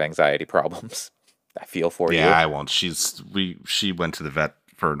massive anxiety problems, I feel for you. Yeah, I won't. She went to the vet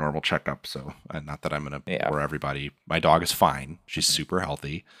for a normal checkup, so not that I'm gonna bore everybody. My dog is fine. She's super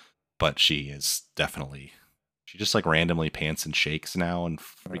healthy, but she is definitely she just like randomly pants and shakes now and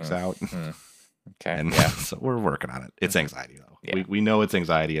freaks out. Okay. And so we're working on it. It's anxiety though. Yeah. We know it's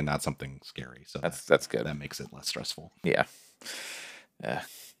anxiety and not something scary. So that's good. That makes it less stressful. Yeah.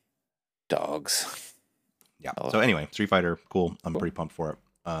 Dogs. Yeah. So anyway, Street Fighter, cool. I'm pretty pumped for it.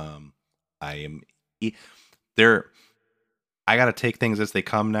 I am there. I got to take things as they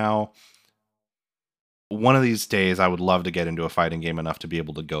come now. One of these days, I would love to get into a fighting game enough to be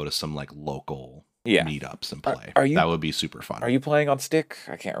able to go to some like local meetups and play. That would be super fun. Are you playing on stick?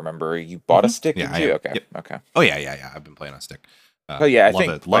 I can't remember. You bought a stick? Yeah, Okay. Yep. Okay. Oh yeah. I've been playing on stick. I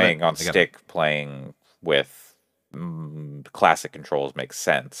think playing on stick, playing with classic controls makes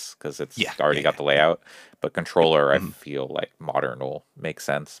sense because it's already got the layout. But controller, I feel like modern will make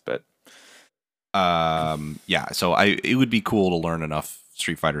sense. But so it would be cool to learn enough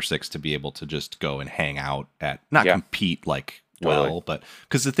Street Fighter 6 to be able to just go and hang out at not compete like but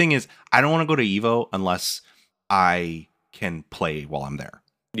because the thing is I don't want to go to Evo unless I can play while I'm there.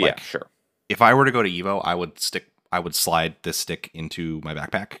 Like, sure. If I were to go to Evo, I would slide this stick into my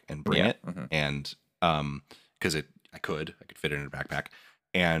backpack and bring it, and because I could fit it in a backpack,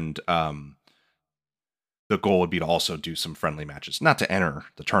 and the goal would be to also do some friendly matches, not to enter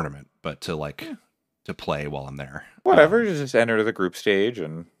the tournament, but to to play while I'm there. Whatever, just enter the group stage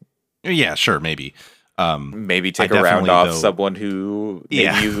and sure, maybe. Maybe take a round off someone who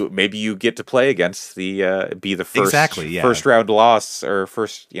maybe you get to play against the be the first first round loss or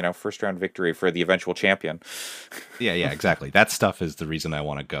first round victory for the eventual champion. Yeah, exactly. That stuff is the reason I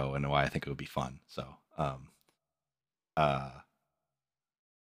want to go and why I think it would be fun. So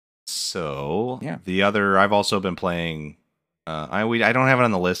the other I've also been playing. I don't have it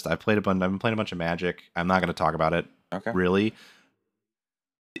on the list. I've been playing a bunch of Magic. I'm not going to talk about it. Okay. Really.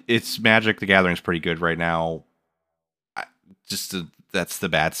 It's Magic the Gathering's pretty good right now. That's the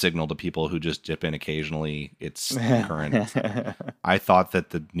bad signal to people who just dip in occasionally. It's current. I thought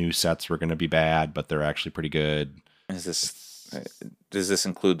that the new sets were going to be bad, but they're actually pretty good. Does this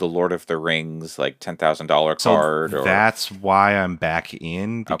include the Lord of the Rings like $10,000 card? That's why I'm back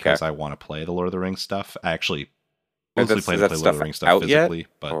in because I want to play the Lord of the Rings stuff. I actually mostly play Lord of the Rings stuff physically,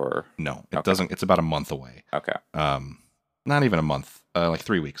 but no, it doesn't. It's about a month away. Okay. Not even a month. Like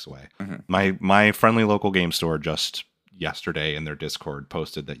 3 weeks away. My friendly local game store just yesterday in their Discord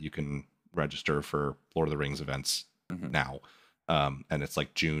posted that you can register for Lord of the Rings events now. And it's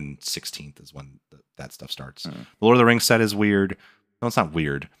like June 16th is when that stuff starts. The Lord of the Rings set is weird. No, it's not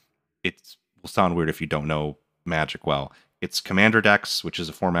weird. It will sound weird if you don't know Magic well. It's Commander decks, which is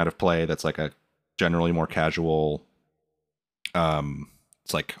a format of play that's like a generally more casual.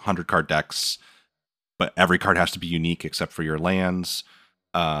 It's like 100 card decks. But every card has to be unique except for your lands.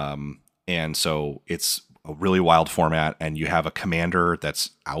 And so it's a really wild format, and you have a commander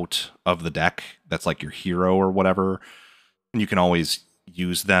that's out of the deck. That's like your hero or whatever. And you can always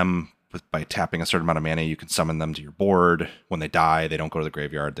use them by tapping a certain amount of mana. You can summon them to your board. When they die, they don't go to the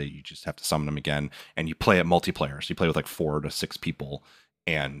graveyard. You just have to summon them again. And you play at multiplayer. So you play with like 4 to 6 people,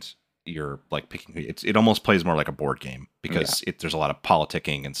 and you're like picking. It almost plays more like a board game because there's a lot of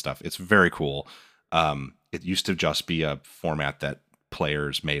politicking and stuff. It's very cool. It used to just be a format that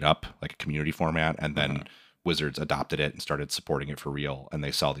players made up, like a community format, and then Wizards adopted it and started supporting it for real, and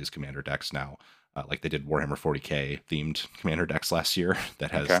they sell these commander decks now. Like they did Warhammer 40k themed commander decks last year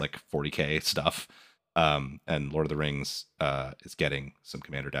that has like 40k stuff. And Lord of the Rings is getting some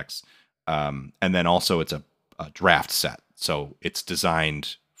commander decks. And then also it's a draft set. So it's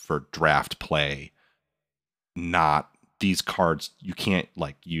designed for draft play, not these cards. You can't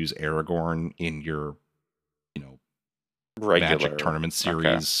like use Aragorn in your, regular Magic Tournament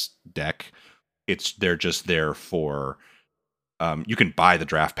Series deck. They're just there for, you can buy the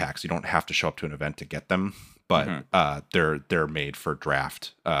draft packs. You don't have to show up to an event to get them, but they're made for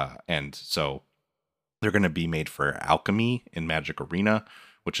draft. And so they're going to be made for Alchemy in Magic Arena,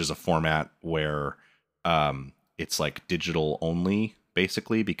 which is a format where it's like digital only,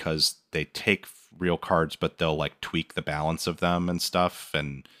 basically, because they take real cards, but they'll like tweak the balance of them and stuff.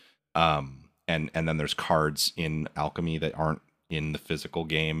 And then there's cards in Alchemy that aren't in the physical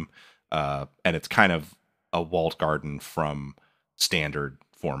game. And it's kind of a walled garden from standard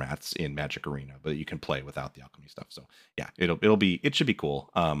formats in Magic Arena, but you can play without the alchemy stuff. So yeah, it should be cool.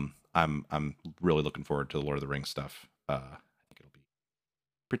 I'm really looking forward to the Lord of the Rings stuff. I think it'll be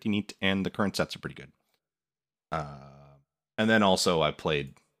pretty neat, and the current sets are pretty good. And then also I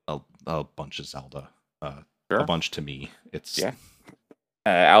played a bunch of Zelda. Sure. A bunch to me. It's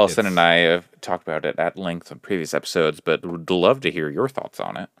Allison and I have talked about it at length on previous episodes, but would love to hear your thoughts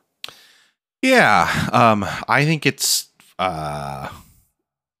on it. Yeah, I think it's there's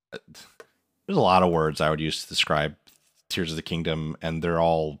a lot of words I would use to describe Tears of the Kingdom, and they're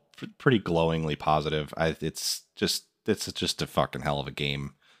all pretty glowingly positive. It's just a fucking hell of a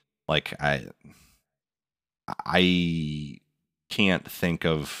game. Like I can't think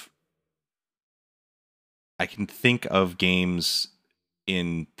of. I can think of games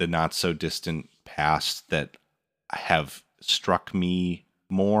in the not so distant past that have struck me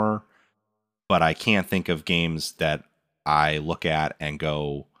more, but I can't think of games that I look at and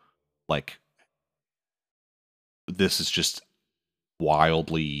go like, this is just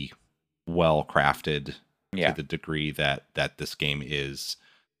wildly well crafted to the degree that this game is.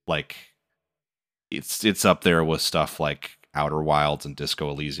 Like, it's up there with stuff like Outer Wilds and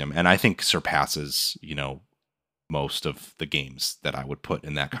Disco Elysium, and I think surpasses, most of the games that I would put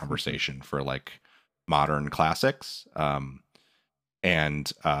in that conversation for like modern classics.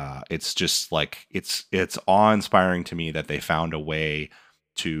 And it's just like it's awe-inspiring to me that they found a way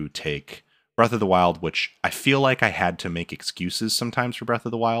to take Breath of the Wild, which I feel like I had to make excuses sometimes for Breath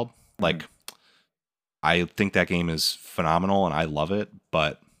of the Wild. Like, I think that game is phenomenal and I love it,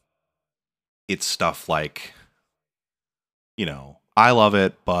 but it's stuff like, I love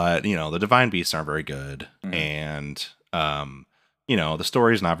it, but the Divine Beasts aren't very good, and the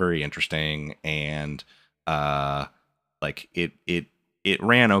story's not very interesting, and like it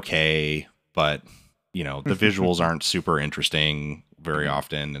ran okay, but the visuals aren't super interesting very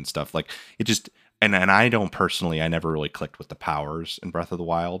often and stuff. Like, it just and I don't personally, I never really clicked with the powers in Breath of the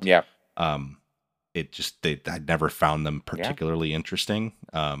Wild. Yeah. It just I'd never found them particularly interesting.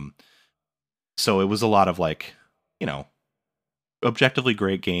 So it was a lot of like, objectively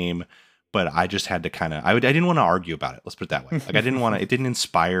great game, but I just had to kind of I didn't want to argue about it. Let's put it that way. Like, I didn't want to. It didn't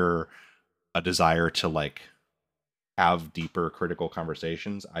inspire a desire to like have deeper critical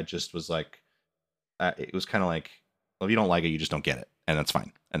conversations. I just was like, it was kind of like, well, if you don't like it, you just don't get it, and that's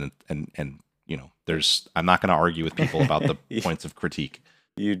fine. And there's I'm not going to argue with people about the points of critique.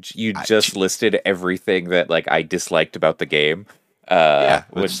 You just listed everything that like I disliked about the game.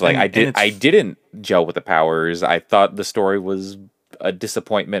 Which like I didn't gel with the powers. I thought the story was a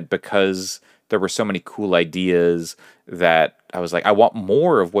disappointment because there were so many cool ideas that I was like, I want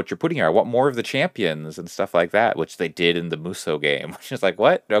more of what you're putting here. I want more of the champions and stuff like that, which they did in the Muso game. Which is like,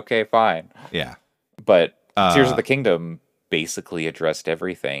 what? Okay, fine. Yeah. But Tears of the Kingdom basically addressed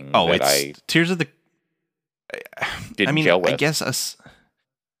everything. Tears of the didn't gel with.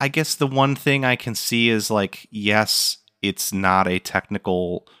 I guess the one thing I can see is like, yes, it's not a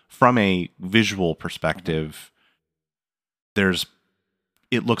technical, from a visual perspective,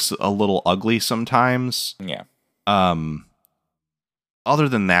 it looks a little ugly sometimes. Yeah. Other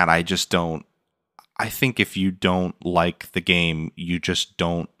than that, I think if you don't like the game, you just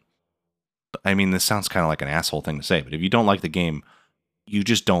don't, I mean, this sounds kind of like an asshole thing to say, but if you don't like the game, you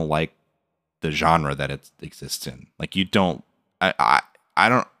just don't like the genre that it exists in. Like, you don't, I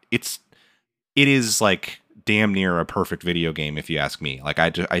don't, it is like damn near a perfect video game if you ask me. Like,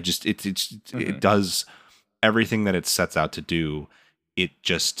 it does everything that it sets out to do. It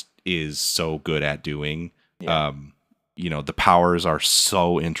just is so good at doing. Yeah. The powers are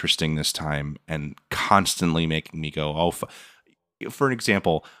so interesting this time and constantly making me go, for an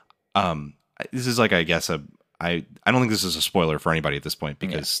example, this is like, I guess I don't think this is a spoiler for anybody at this point,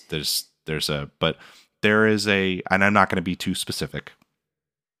 because there is and I'm not going to be too specific.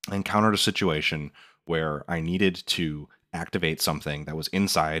 I encountered a situation where I needed to activate something that was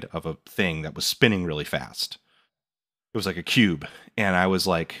inside of a thing that was spinning really fast. It was like a cube. And I was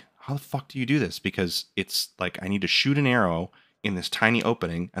like, how the fuck do you do this? Because it's like, I need to shoot an arrow in this tiny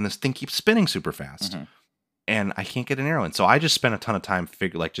opening and this thing keeps spinning super fast. Mm-hmm. And I can't get an arrow in. So I just spent a ton of time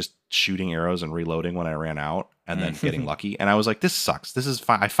just shooting arrows and reloading when I ran out and then getting lucky. And I was like, this sucks. This is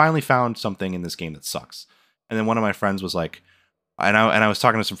I finally found something in this game that sucks. And then one of my friends was like, and I was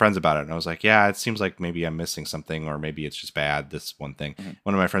talking to some friends about it, and I was like, yeah, it seems like maybe I'm missing something, or maybe it's just bad, this one thing. Mm-hmm.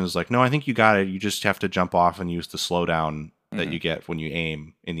 One of my friends was like, no, I think you got it. You just have to jump off and use the slowdown that you get when you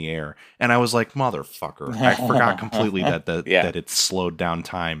aim in the air. And I was like, motherfucker, I forgot completely that it slowed down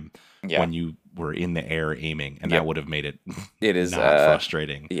time when you were in the air aiming, and that would have made it is not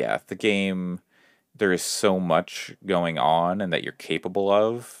frustrating. Yeah, the game there is so much going on and that you're capable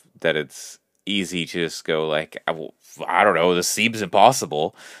of that it's easy to just go like, I don't know, this seems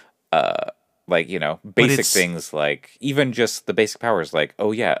impossible. Uh, like, you know, But basic things like even just the basic powers, like,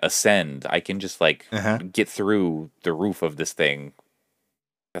 oh yeah, ascend. I can just like get through the roof of this thing.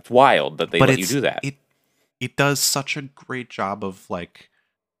 That's wild that they but let you do that. It does such a great job of like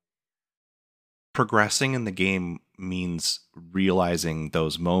progressing in the game means realizing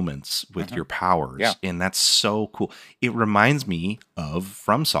those moments with your powers, Yeah. and that's so cool. It reminds me of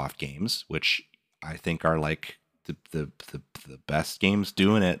FromSoft games, which I think are like the best games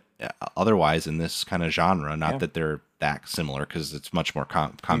doing it otherwise in this kind of genre. Not that they're that similar because it's much more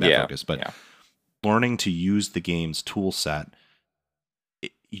combat focused, but learning to use the game's tool set,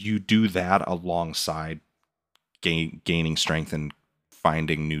 you do that alongside gaining strength and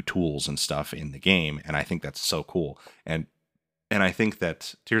finding new tools and stuff in the game, and I think that's so cool. And I think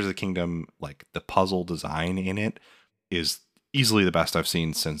that Tears of the Kingdom, like the puzzle design in it, is easily the best I've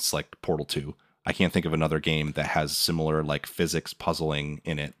seen since like Portal 2. I can't think of another game that has similar like physics puzzling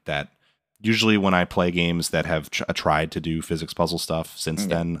in it. That usually when I play games that have tried to do physics puzzle stuff since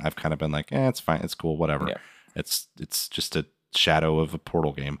then, I've kind of been like, it's fine, it's cool, whatever. It's just a shadow of a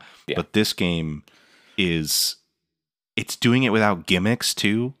Portal game. But this game it's doing it without gimmicks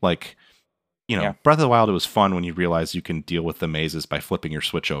too. Like, you know, Breath of the Wild, it was fun when you realize you can deal with the mazes by flipping your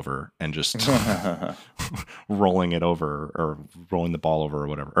Switch over and just rolling it over or rolling the ball over or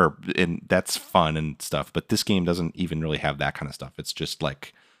whatever. And that's fun and stuff. But this game doesn't even really have that kind of stuff. It's just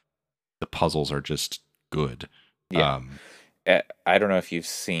like the puzzles are just good. Yeah. I don't know if you've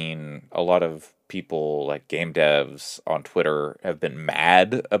seen a lot of people like game devs on Twitter have been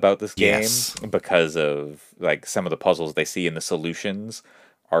mad about this game because of like some of the puzzles they see in the solutions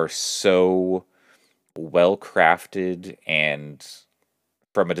are so well crafted and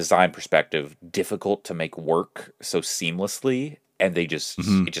from a design perspective difficult to make work so seamlessly, and they just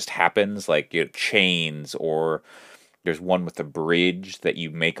it just happens, like, you know, chains, or there's one with a bridge that you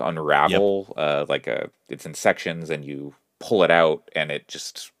make unravel, it's in sections and you pull it out and it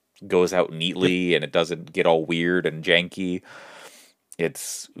just goes out neatly and it doesn't get all weird and janky.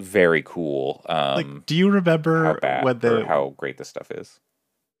 It's very cool. Like, do you remember how great this stuff is?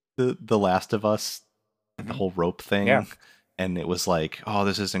 The Last of Us, the whole rope thing, and it was like, oh,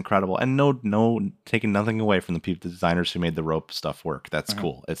 this is incredible, and no, taking nothing away from the designers who made the rope stuff work. That's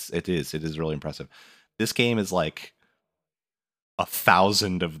cool. It is really impressive. This game is like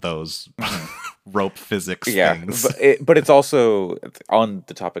 1,000 of those rope physics things. But it's also on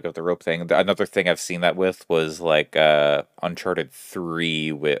the topic of the rope thing. Another thing I've seen that with was like Uncharted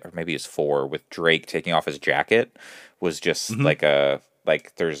 3 or maybe it's 4 with Drake taking off his jacket was just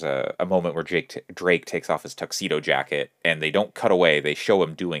like there's a moment where Drake takes off his tuxedo jacket and they don't cut away. They show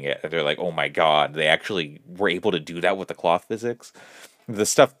him doing it. And they're like, oh my God, they actually were able to do that with the cloth physics. The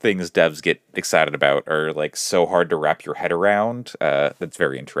stuff things devs get excited about are like so hard to wrap your head around. That's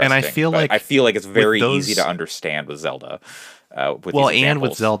very interesting. And I feel like it's very easy to understand with Zelda. And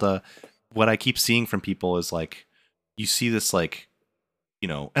with Zelda, what I keep seeing from people is like, you see this like, you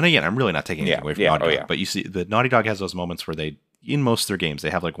know, and again, I'm really not taking anything away from Naughty Dog, but you see the Naughty Dog has those moments where they, in most of their games, they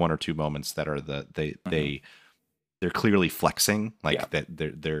have like one or two moments that are they're clearly flexing, like that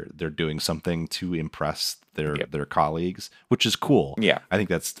they're doing something to impress their colleagues, which is cool. Yeah, I think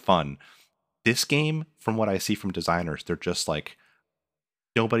that's fun. This game, from what I see from designers, they're just like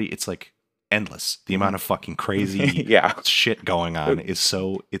it's like endless. The amount of fucking crazy shit going on is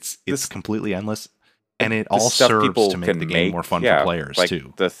so it's completely endless, and it all serves to make the game more fun for players like,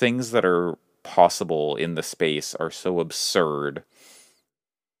 too. The things that are possible in the space are so absurd.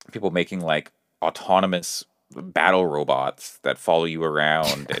 People making like autonomous battle robots that follow you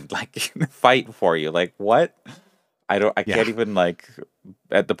around and like fight for you. Like, what? I can't even, like,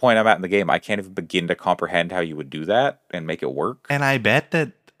 at the point I'm at in the game, I can't even begin to comprehend how you would do that and make it work. And I bet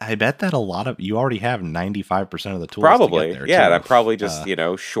that a lot of you already have 95% of the tools. Probably, to get there, too. That probably just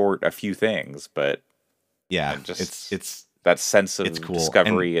short a few things, but it's that sense of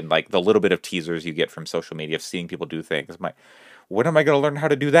discovery and like the little bit of teasers you get from social media of seeing people do things. When am I going to learn how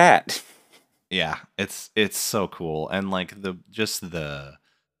to do that? Yeah, it's so cool, and like the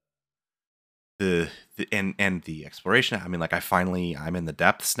exploration. I mean, like I'm in the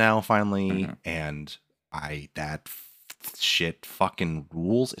depths now finally, and that shit fucking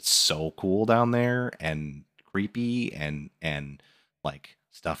rules. It's so cool down there and creepy, and like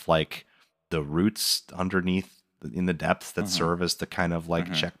stuff like the roots underneath in the depths that serve as the kind of like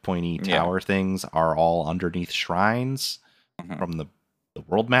checkpointy tower things are all underneath shrines from the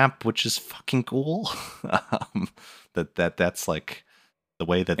world map, which is fucking cool. That's like the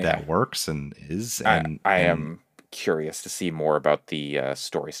way that Yeah. works and is. I And I am curious to see more about the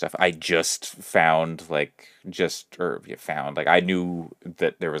story stuff. I just found like just or yeah, found like I knew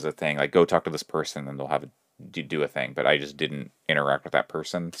that there was a thing like go talk to this person and they'll have a do a thing, but I just didn't interact with that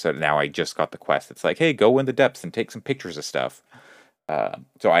person. So now I just got the quest. It's like, hey, go in the depths and take some pictures of stuff.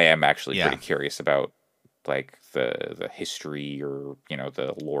 So I am actually pretty yeah, curious about like the history or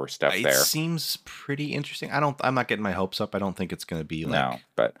the lore stuff it there. seems pretty interesting. I'm not getting my hopes up. I don't think it's going to be No, like.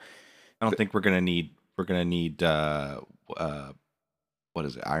 but I don't think we're gonna need uh what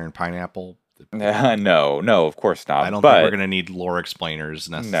is it, Iron Pineapple? no, of course I not. don't think we're But gonna need lore explainers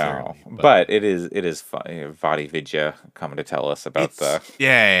no, necessarily. But but it is fun. Vadi Vidya coming to tell us about it's the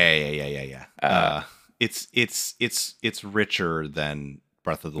yeah. uh It's richer than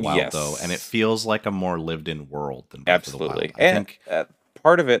Breath of the Wild though, and it yes, feels like a more lived in world than Breath of the Wild. absolutely. I And think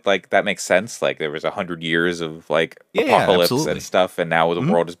part of it like that makes sense. Like there was 100 years of like yeah, apocalypse and absolutely. stuff, and now the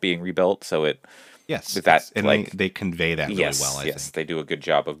Hmm. world is being rebuilt. So it Yes, that and like they convey that really well. I yes, think. they do a good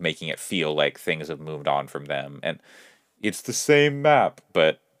job of making it feel like things have moved on from them, and it's the same map,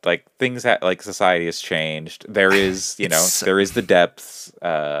 but like like society has changed. There is, It's there is the depths,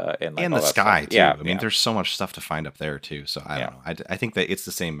 and like and all the that stuff. sky too. Yeah, I mean, yeah, there's so much stuff to find up there too. So I yeah. don't know. I think that it's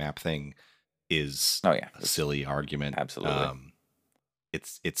the same map thing is Oh yeah, a silly argument. absolutely.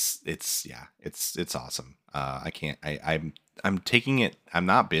 It's awesome. I can't. I'm taking it. I'm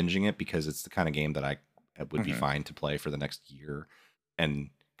not binging it because it's the kind of game that I would be Hmm. fine to play for the next year and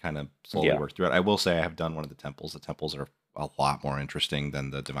kind of slowly Yeah. work through it. I will say I have done one of the temples. The temples are a lot more interesting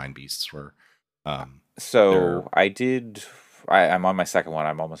than the divine beasts were. They're So I did. I'm on my second one.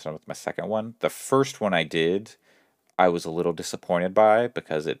 I'm almost done with my second one. The first one I did, I was a little disappointed by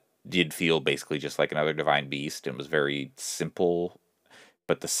because it did feel basically just like another divine beast and was very simple.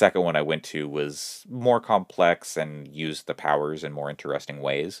 But the second one I went to was more complex and used the powers in more interesting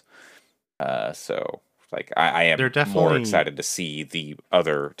ways. So like I they're am more definitely excited to see the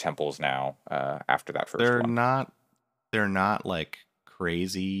other temples now after that first they're one. not they're not like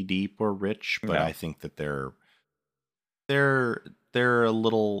crazy deep or rich, but I No. think that they're they're a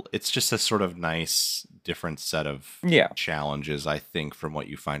little, it's just a sort of nice different set of Yeah. challenges, I think, from what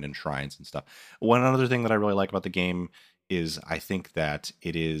you find in shrines and stuff. One other thing that I really like about the game is I think that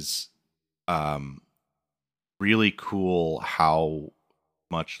it is um really cool how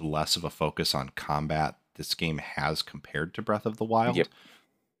much less of a focus on combat this game has compared to Breath of the Yep. Wild.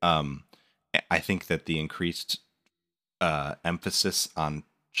 um I think that the increased emphasis on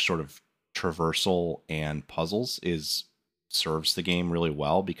sort of traversal and puzzles is serves the game really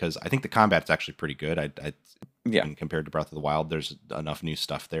well, because I think the combat's actually pretty good. I Yeah. when compared to Breath of the Wild, there's enough new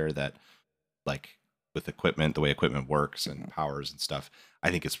stuff there that, like, with equipment, the way equipment works and Mhm. powers and stuff,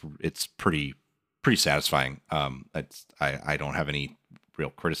 I think it's pretty satisfying. I don't have any real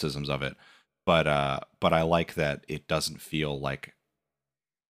criticisms of it, but I like that it doesn't feel like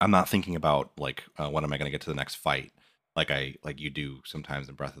I'm not thinking about like when am I going to get to the next fight, like you do sometimes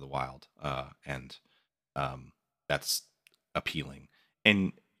in Breath of the Wild, and um, that's appealing.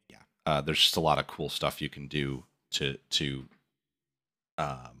 And yeah, there's just a lot of cool stuff you can do to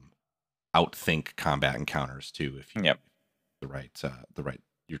um, outthink combat encounters too, if you Yep. the right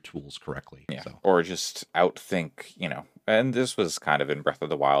your tools correctly. Yeah. So Or just outthink, and this was kind of in Breath of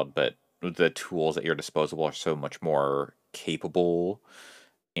the Wild, but the tools at your disposal are so much more capable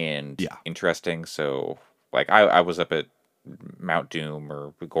and yeah, interesting. So, like, I was up at Mount Doom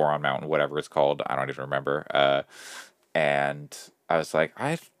or Goron Mountain, whatever it's called. I don't even remember. And I was like,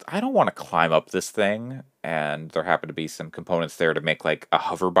 I don't want to climb up this thing. And there happened to be some components there to make like a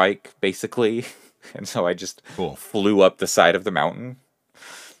hover bike, basically. And so I just cool. flew up the side of the mountain.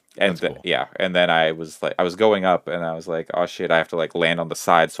 And That's cool. yeah, and then I was like, I was going up, and I was like, oh shit, I have to like land on the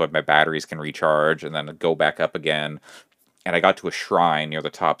side so my batteries can recharge, and then go back up again. And I got to a shrine near the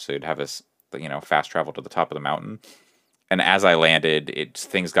top, so you'd have this, fast travel to the top of the mountain. And as I landed,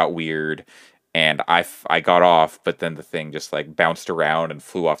 things got weird, and I got off, but then the thing just like bounced around and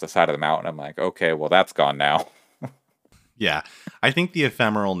flew off the side of the mountain. I'm like, okay, well that's gone now. Yeah, I think the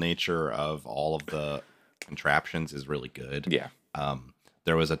ephemeral nature of all of the contraptions is really good. Yeah.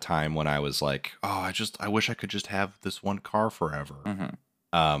 There was a time when I was like, oh, I wish I could just have this one car forever.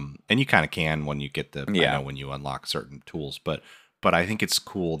 Hmm. And you kind of can when you get I Yeah. know when you unlock certain tools, but I think it's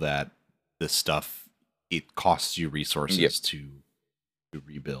cool that this stuff, it costs you Yep. resources to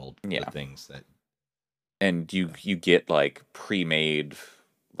rebuild Yeah. the things that. And you get like pre-made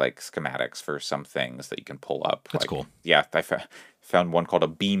like schematics for some things that you can pull up. That's Like, cool. yeah, I found one called a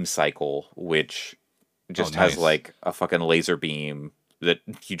beam cycle, which just has Nice. like a fucking laser beam that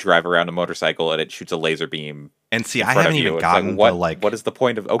you drive around a motorcycle and it shoots a laser beam And see, in I front haven't of you. even It's gotten what the like. what is the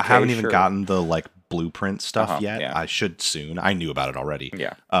point of? Okay, I haven't even sure. gotten the like blueprint stuff yet. Yeah. I should soon. I knew about it already.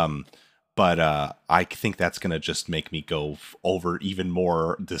 Yeah. But I think that's gonna just make me go over even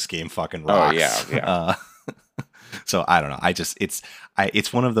more. This game fucking Oh rocks. yeah. So I don't know.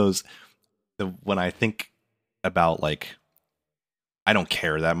 It's one of those. When I think about like, I don't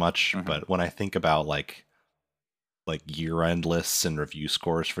care that much, but when I think about like year-end lists and review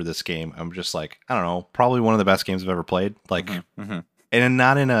scores for this game, I'm just like, I don't know, probably one of the best games I've ever played. Like, and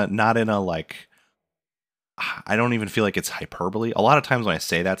not in a like, I don't even feel like it's hyperbole. A lot of times when I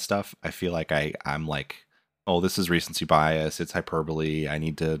say that stuff, I feel like I'm like, oh, this is recency bias. It's hyperbole. I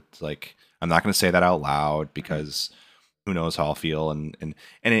need to like, I'm not going to say that out loud because who knows how I'll feel. And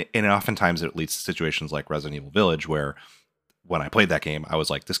oftentimes it leads to situations like Resident Evil Village where when I played that game, I was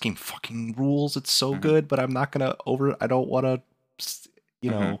like, this game fucking rules. It's so good, but I'm not going to I don't want to,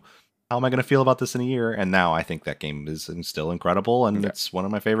 how am I going to feel about this in a year? And now I think that game is still incredible. And it's one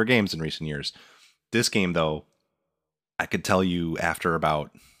of my favorite games in recent years. This game, though, I could tell you after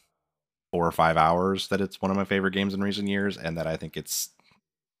about 4 or 5 hours that it's one of my favorite games in recent years, and that I think it's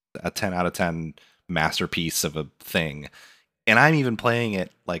a 10 out of 10 masterpiece of a thing. And I'm even playing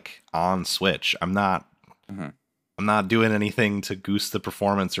it like on Switch. I'm not doing anything to goose the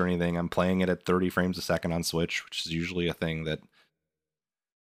performance or anything. I'm playing it at 30 frames a second on Switch, which is usually a thing that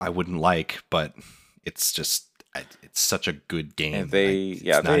I wouldn't like, but it's just, it's such a good game. And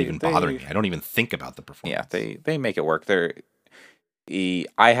it's not even bothering me. I don't even think about the performance. Yeah, they make it work. I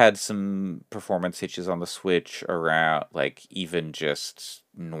had some performance hitches on the Switch around like even just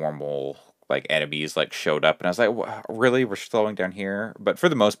normal like enemies like showed up, and I was like, really, we're slowing down here? But for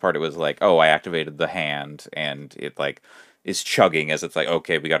the most part, it was like, oh, I activated the hand, and it like is chugging as it's like,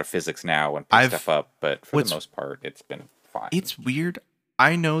 okay, we got a physics now and pick stuff up. But for the most part, it's been fine. It's weird.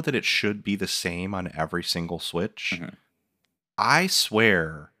 I know that it should be the same on every single Switch. I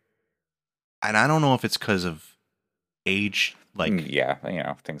swear, and I don't know if it's because of age, like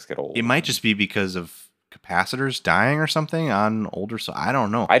things get old. It might just be because of capacitors dying or something on older. So I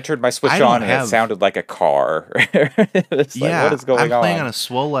don't know. I turned my Switch on and it sounded like a car. It's like, what is going on? I'm playing on a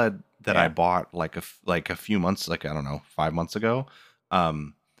SWOLED that I bought like a few months, like I don't know, 5 months ago,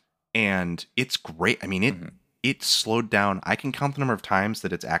 and it's great. I mean, it slowed down. I can count the number of times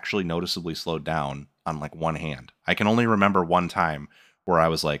that it's actually noticeably slowed down on like one hand. I can only remember one time where I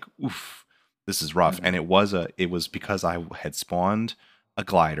was like, oof, this is rough. And it was because I had spawned a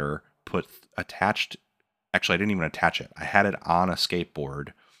glider, actually I didn't even attach it. I had it on a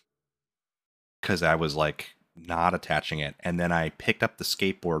skateboard because I was like not attaching it. And then I picked up the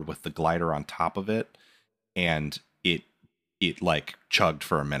skateboard with the glider on top of it, and it like chugged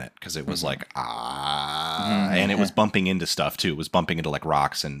for a minute because it was like, and it was bumping into stuff too. It was bumping into like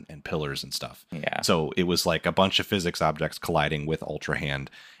rocks and pillars and stuff. Yeah. So it was like a bunch of physics objects colliding with Ultra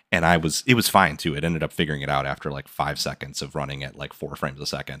Hand. And it was fine too. It ended up figuring it out after like 5 seconds of running at like 4 frames a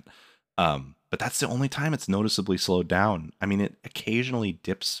second. But that's the only time it's noticeably slowed down. I mean, it occasionally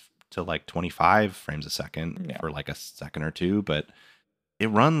dips to like 25 frames a second for like a second or two, but it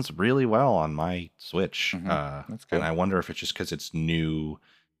runs really well on my Switch. That's good. And I wonder if it's just because it's new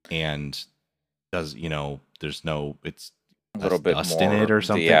and there's it's a little bit dust more in it or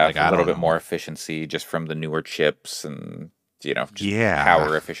something. Yeah, like, a little bit more efficiency just from the newer chips and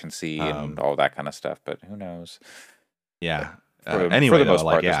power efficiency and all that kind of stuff. But who knows? Yeah. Anyway, for the most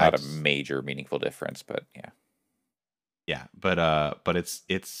part, there's not a major meaningful difference. But yeah. But it's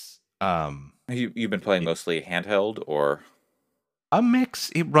you've been playing mostly handheld or a mix.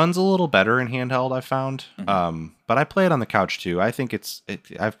 It runs a little better in handheld, I found. But I play it on the couch too. I think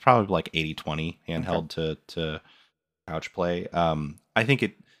I've probably like 80-20 handheld to couch play. I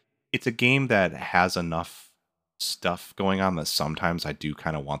think it's a game that has enough stuff going on that sometimes I do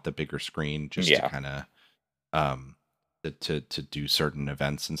kind of want the bigger screen just to kind of to do certain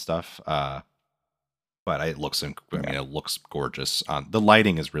events and stuff. But it looks it looks gorgeous. The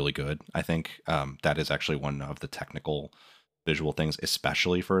lighting is really good. I think that is actually one of the technical visual things,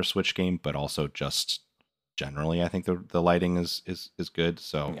 especially for a Switch game, but also just generally I think the lighting is good.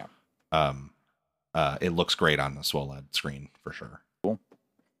 So it looks great on the SWOLED screen for sure. Cool.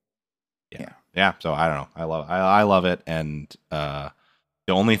 Yeah. So I don't know. I love it, and the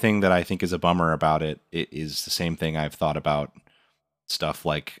only thing that I think is a bummer about it is the same thing I've thought about stuff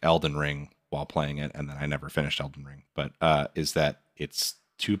like Elden Ring while playing it, and then I never finished Elden Ring. But is that it's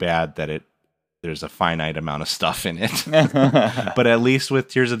too bad that there's a finite amount of stuff in it. But at least with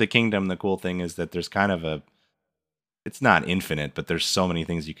Tears of the Kingdom, the cool thing is that there's kind of it's not infinite, but there's so many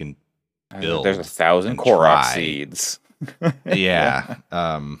things you can build. There's 1,000 Korok seeds. Yeah.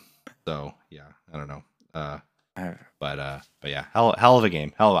 So yeah, I don't know. But yeah, hell of a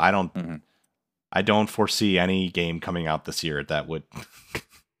game. Hell, Mm-hmm. I don't foresee any game coming out this year that would.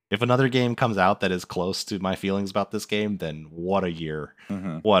 If another game comes out that is close to my feelings about this game, then what a year!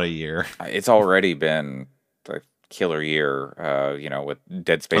 Mm-hmm. What a year! It's already been a killer year, with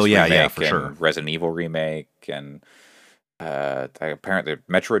Dead Space yeah, remake for sure. and Resident Evil remake, and apparently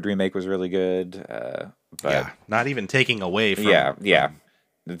Metroid remake was really good. But not even taking away from yeah. from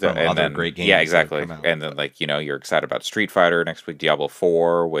And other then great games yeah, that have exactly. come out. And then you're excited about Street Fighter next week, Diablo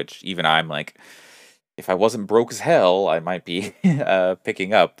 4, which even I'm like, if I wasn't broke as hell, I might be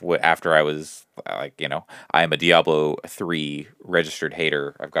picking up after I was I am a Diablo 3 registered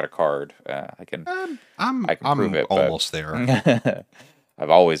hater. I've got a card. I can prove I'm it, but almost there. I've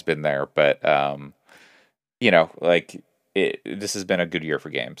always been there. But this has been a good year for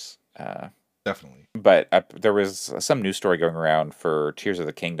games. Definitely. But there was some news story going around for Tears of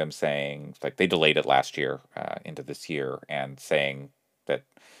the Kingdom saying like they delayed it last year into this year, and saying that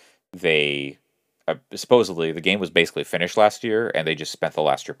they supposedly the game was basically finished last year and they just spent the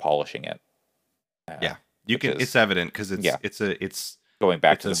last year polishing it. Yeah, it's evident because it's going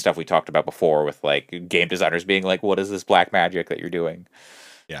back to the stuff we talked about before with like game designers being like, "What is this black magic that you're doing?"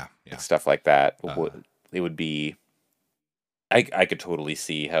 Yeah. Stuff like that. It would be. I could totally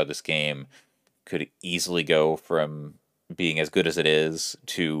see how this game could easily go from being as good as it is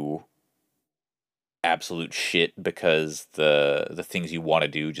to absolute shit because the things you want to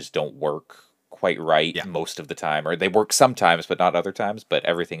do just don't work quite right most of the time, or they work sometimes but not other times, but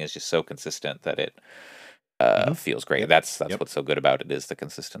everything is just so consistent that it feels great. That's what's so good about it, is the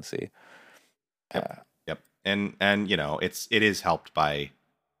consistency. Yep. And it is helped by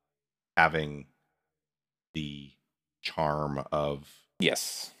having the charm of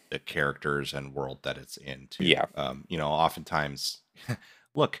the characters and world that it's in too. Yeah. Oftentimes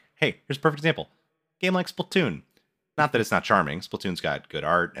look, hey, here's a perfect example. Game like Splatoon. Not that it's not charming. Splatoon's got good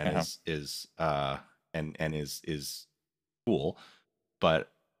art and is cool,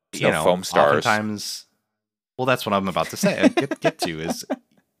 but foam stars. Oftentimes, well, that's what I'm about to say. Get to is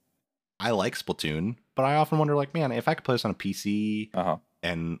I like Splatoon, but I often wonder, like, man, if I could play this on a PC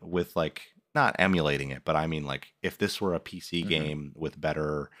and with like not emulating it, but I mean, like, if this were a PC game with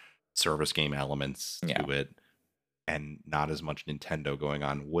better service game elements to it and not as much Nintendo going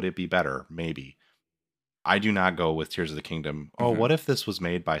on, would it be better? Maybe. I do not go with Tears of the Kingdom. Oh, what if this was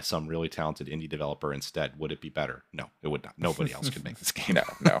made by some really talented indie developer instead? Would it be better? No, it would not. Nobody else could make this game.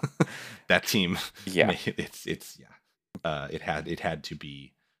 No. That team. Yeah. It had to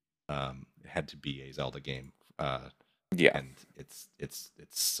be a Zelda game. And it's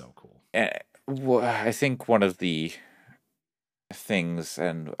so cool. Well, I think one of the things,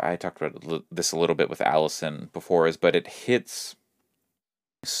 and I talked about this a little bit with Allison before, but it hits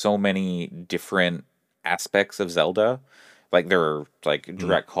so many different aspects of Zelda. Like there are like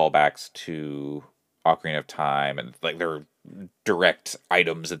direct callbacks to Ocarina of Time, and like there are direct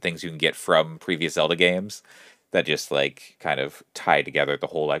items and things you can get from previous Zelda games that just like kind of tie together the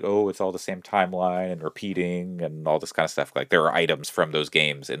whole, like, oh, it's all the same timeline and repeating and all this kind of stuff. Like there are items from those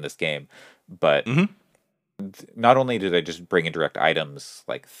games in this game, but not only do they just bring in direct items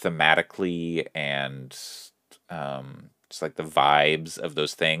like thematically and just like the vibes of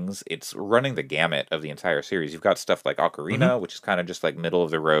those things, it's running the gamut of the entire series. You've got stuff like Ocarina, which is kind of just like middle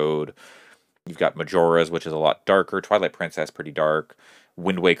of the road. You've got Majora's, which is a lot darker. Twilight Princess, pretty dark.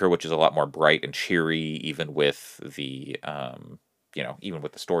 Wind Waker, which is a lot more bright and cheery, even with the even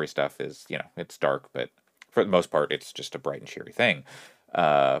with the story stuff, is it's dark, but for the most part, it's just a bright and cheery thing,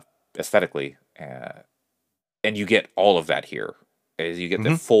 aesthetically. And you get all of that here. As you get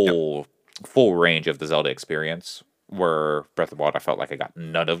the full range of the Zelda experience. Where Breath of the Wild, I felt like I got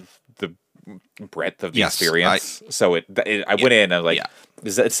none of the breadth of the experience. So I went in and I was like,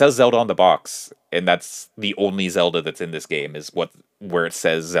 it says Zelda on the box, and that's the only Zelda that's in this game is where it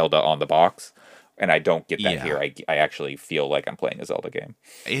says Zelda on the box, and I don't get that here. I actually feel like I'm playing a Zelda game.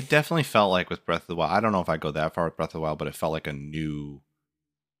 It definitely felt like with Breath of the Wild. I don't know if I go that far with Breath of the Wild, but it felt like it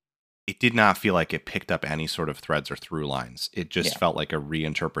did not feel like it picked up any sort of threads or through lines. It just felt like a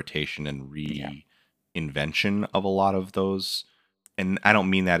reinterpretation and invention of a lot of those, and I don't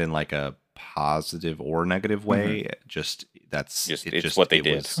mean that in like a positive or negative way. It's what they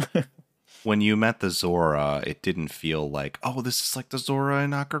did. When you met the Zora, it didn't feel like, oh, this is like the Zora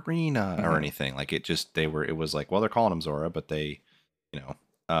in Ocarina or anything. Like it was like, well, they're calling him Zora, but they,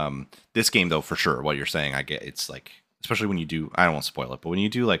 this game though, for sure, what you're saying, I get. It's like, especially when you do, I don't want to spoil it, but when you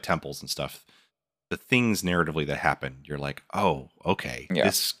do like temples and stuff, the things narratively that happen, you're like, oh, okay,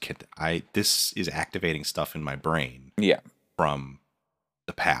 this is activating stuff in my brain, from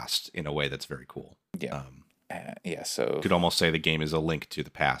the past in a way that's very cool. Yeah, so you could almost say the game is a link to the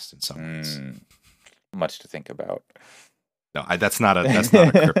past in some ways. Much to think about. No, that's not a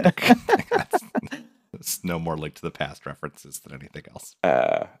cryptic thing. It's no more link to the past references than anything else.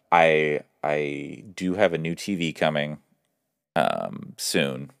 I do have a new TV coming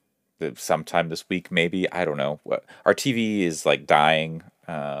soon. Sometime this week, maybe. I don't know. Our TV is like dying,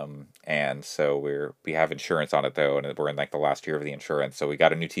 and so we have insurance on it though, and we're in like the last year of the insurance, so we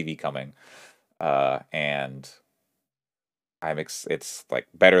got a new TV coming, and it's like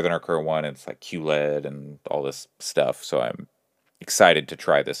better than our current one. It's like QLED and all this stuff, so I'm excited to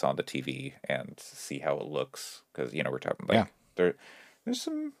try this on the TV and see how it looks, because we're talking like there's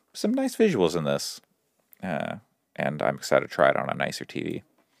some nice visuals in this, and I'm excited to try it on a nicer TV.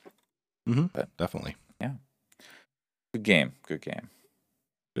 But definitely, yeah, good game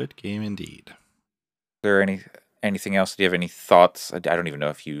indeed. Is there anything else? Do you have any thoughts? I don't even know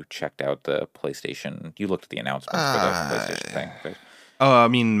if you checked out the PlayStation. You looked at the announcements for the PlayStation thing. But... Oh, I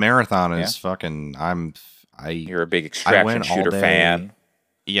mean, Marathon is fucking. You're a big extraction shooter fan.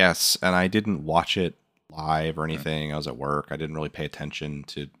 Yes, and I didn't watch it live or anything. I was at work. I didn't really pay attention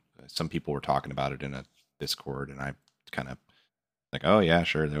to. Some people were talking about it in a Discord, and I kind of like, oh yeah,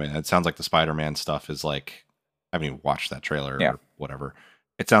 sure. I mean, it sounds like the Spider-Man stuff is like. I haven't even watched that trailer or whatever.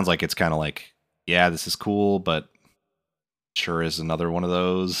 It sounds like it's kind of like, yeah, this is cool, but sure is another one of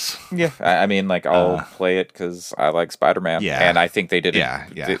those. Yeah, I mean, like I'll play it because I like Spider-Man. Yeah, and I think they did.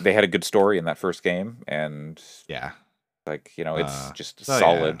 They had a good story in that first game, and like it's just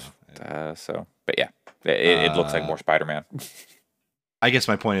solid. But yeah, it looks like more Spider-Man. I guess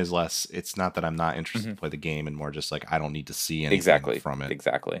my point is less. It's not that I'm not interested to play the game, and more just like I don't need to see anything from it.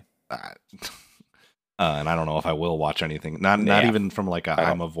 Exactly. And I don't know if I will watch anything. Not even from like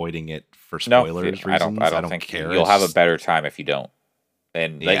I'm avoiding it for spoilers reasons. I don't think care. You'll have a better time if you don't.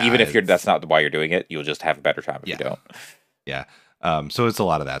 And like, even if that's not why you're doing it, you'll just have a better time if you don't. Yeah. So it's a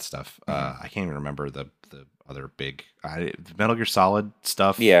lot of that stuff. I can't even remember the other big Metal Gear Solid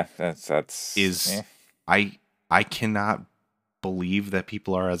stuff. Yeah, I cannot believe that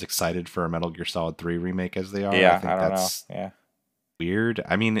people are as excited for a Metal Gear Solid 3 remake as they are. Yeah, I don't know. Yeah. Weird.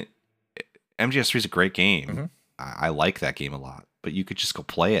 I mean, MGS3 is a great game. I like that game a lot, but you could just go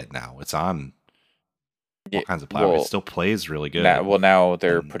play it now. It's on all kinds of platforms. It still plays really good. Now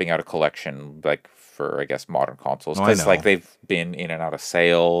they're putting out a collection like for, I guess, modern consoles, because like they've been in and out of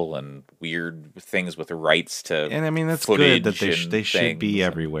sale and weird things with the rights to. And I mean, that's good that they should be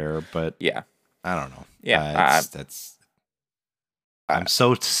everywhere, but I don't know. Yeah, I'm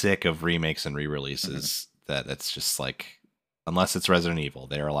so sick of remakes and re-releases that it's just like. Unless it's Resident Evil,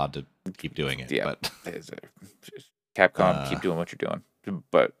 they're allowed to keep doing it. Yeah, but Capcom, keep doing what you're doing.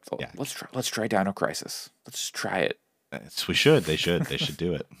 But let's try Dino Crisis. Let's just try it. We should. They should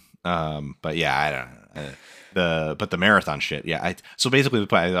do it. But yeah, I don't know. But the marathon shit. Yeah. So basically,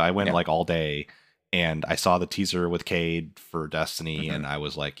 I went like all day, and I saw the teaser with Cade for Destiny, and I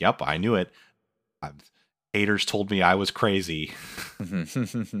was like, "Yep, I knew it." Haters told me I was crazy,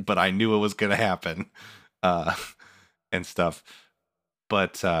 but I knew it was gonna happen. And stuff,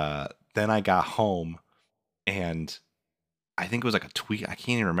 but then I got home, and I think it was like a tweet. I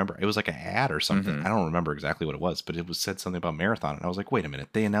can't even remember. It was like an ad or something. I don't remember exactly what it was, but it said something about Marathon, and I was like, "Wait a minute!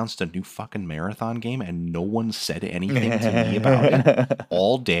 They announced a new fucking Marathon game, and no one said anything to me about it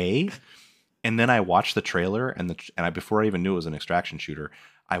all day." And then I watched the trailer, and before I even knew it was an extraction shooter,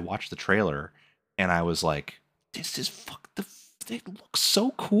 I watched the trailer, and I was like, "This is It looks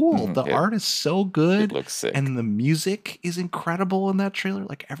so cool. The art is so good. It looks sick. And the music is incredible in that trailer.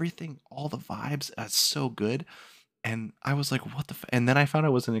 Like everything, all the vibes are so good. And I was like, what the and then I found it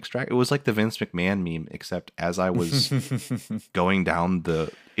was an extract. It was like the Vince McMahon meme, except as I was going down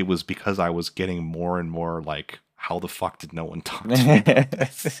it was because I was getting more and more like, how the fuck did no one talk to me about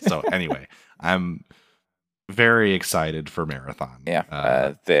this? So anyway, I'm very excited for Marathon.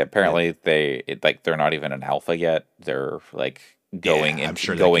 Yeah. They're not even an alpha yet. They're like going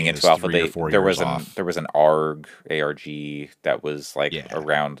into alpha. There was an ARG that was like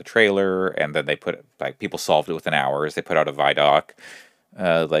around the trailer, and then they put like people solved it within hours. They put out a Vidoc,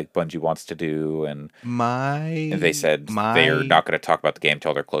 like Bungie wants to do, and they said they're not going to talk about the game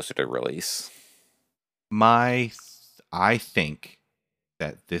till they're closer to release. I think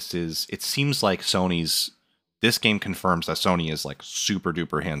that it seems like this game confirms that Sony is like super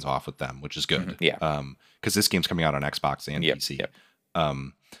duper hands off with them, which is good. Because this game's coming out on Xbox and PC.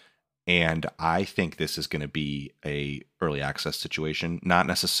 And I think this is going to be a early access situation, not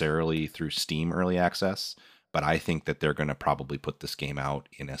necessarily through Steam early access, but I think that they're going to probably put this game out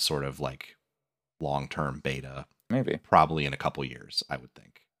in a sort of like long-term beta, maybe probably in a couple years, I would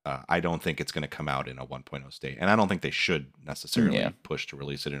think. I don't think it's going to come out in a 1.0 state, and I don't think they should necessarily push to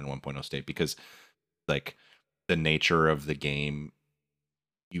release it in a 1.0 state because, like, the nature of the game,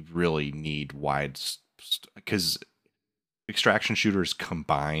 you really need wide because extraction shooters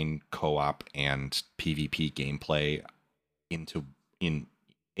combine co-op and PvP gameplay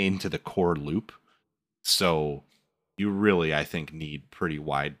into the core loop. So you really, I think, need pretty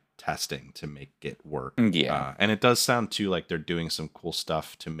wide testing to make it work. Yeah. And it does sound too like they're doing some cool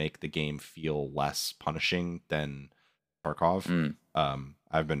stuff to make the game feel less punishing than Tarkov.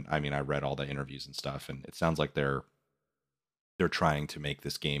 I read all the interviews and stuff, and it sounds like they're trying to make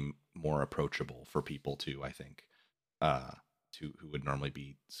this game more approachable for people too, I think. Who would normally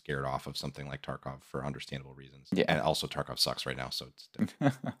be scared off of something like Tarkov for understandable reasons. Yeah. And also Tarkov sucks right now, so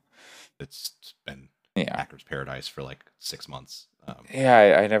it's been hacker's paradise for like 6 months.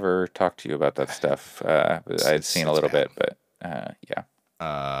 I never talked to you about that stuff. I'd seen a little bit, but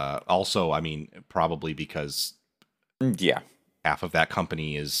yeah. Also, I mean, probably because half of that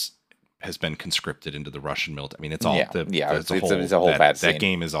company has been conscripted into the Russian military. I mean, it's all it's a whole bad scene. That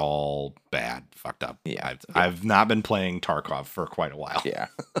game is all bad, fucked up. Yeah, I've not been playing Tarkov for quite a while. Yeah.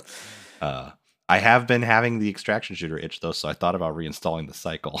 I have been having the extraction shooter itch though, so I thought about reinstalling the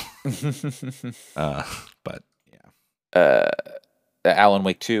cycle. But yeah. Alan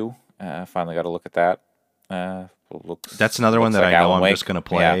Wake 2. Finally got to look at that. That's another one that like I know I'm just going to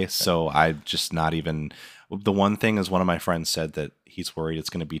play, so I'm just not even... The one thing is one of my friends said that he's worried it's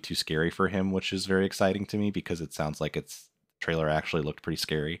going to be too scary for him, which is very exciting to me because it sounds like its trailer actually looked pretty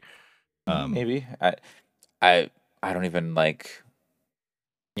scary. Maybe. I don't even like...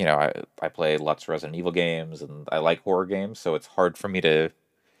 I play lots of Resident Evil games, and I like horror games, so it's hard for me to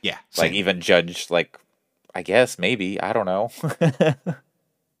even judge, I guess, maybe. I don't know.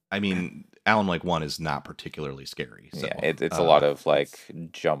 I mean, Alan Wake 1 is not particularly scary. So, it's a lot of,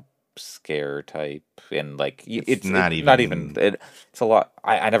 jump scare type, and, it's a lot.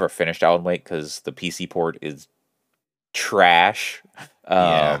 I never finished Alan Wake because the PC port is trash.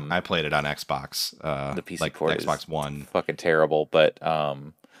 I played it on Xbox. The PC port Xbox One. Fucking terrible, but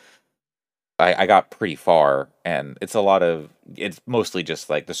I got pretty far, and it's mostly just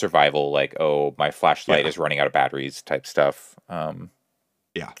the survival, my flashlight is running out of batteries type stuff.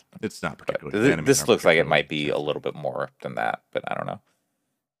 Yeah, it's not particularly. This looks like it might be a little bit more than that, but I don't know.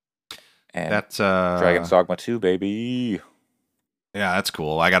 And that's Dragon's Dogma 2, baby. Yeah, that's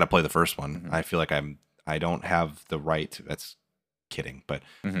cool. I got to play the first one. I feel like I don't have the right. That's kidding, but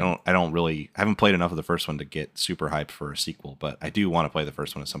I haven't played enough of the first one to get super hyped for a sequel. But I do want to play the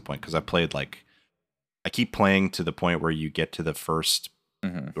first one at some point because I played I keep playing to the point where you get to the first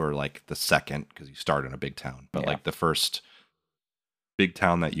or the second because you start in a big town, but the first big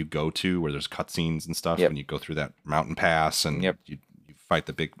town that you go to where there's cutscenes and stuff, and you go through that mountain pass and you fight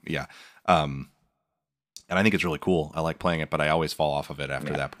the big and I think it's really cool. I like playing it, but I always fall off of it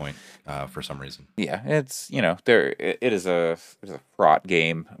after that point for some reason. Yeah, it's it is a fraught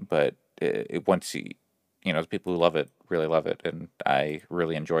game, but once you the people who love it really love it, and I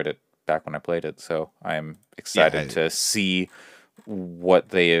really enjoyed it back when I played it. So I'm excited to see what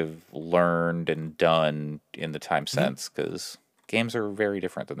they have learned and done in the time since, because games are very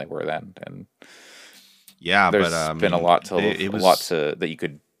different than they were then, and there's been a lot that you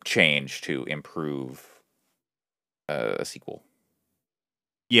could change to improve a sequel.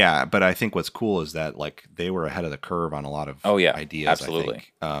 Yeah, but I think what's cool is that they were ahead of the curve on a lot of ideas. Absolutely.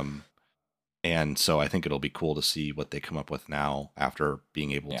 I think. And so I think it'll be cool to see what they come up with now after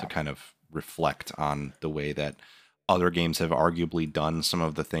being able to kind of reflect on the way that other games have arguably done some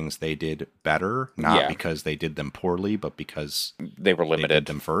of the things they did better, not because they did them poorly, but because they were limited. They did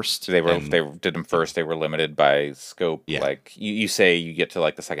them first. They did them first. They were limited by scope. Yeah. You say you get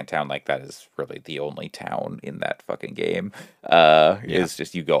to the second town, that is really the only town in that fucking game. It's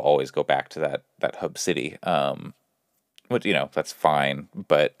just you always go back to that hub city. Which that's fine,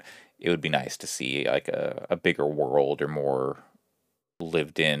 but it would be nice to see a bigger world or more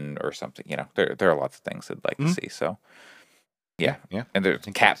lived in or something. There are lots of things I'd like to see. So yeah. And there's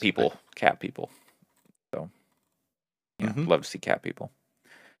cat people. So love to see cat people.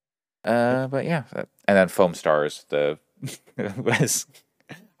 But yeah, and then Foam Stars.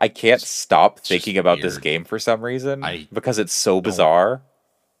 I can't stop thinking about this game for some reason because it's so bizarre.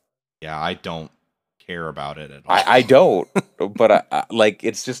 Yeah, I don't care about it at all. I don't, but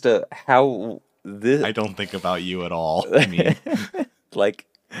it's just how this. I don't think about you at all. I mean.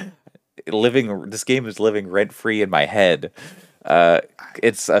 This game is living rent free in my head.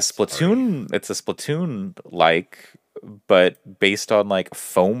 It's a Splatoon. It's a Splatoon but based on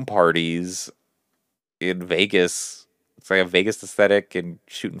foam parties in Vegas It's like a Vegas aesthetic and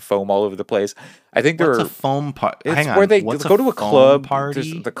shooting foam all over the place. I think What's a foam party? It's Hang where on. they What's go to a club,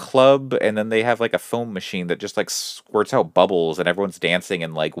 party? the club, and then they have like a foam machine that just like squirts out bubbles, and everyone's dancing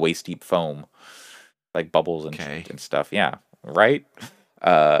in like waist deep foam, like bubbles and stuff. Yeah, right.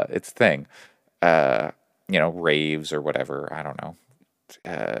 It's a thing. Raves or whatever. I don't know.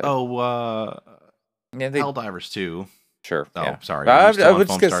 Yeah, Helldivers 2. Sure. Oh, yeah. sorry. I was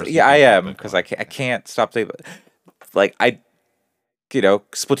just gonna say, yeah, I am because I can't stop saying, like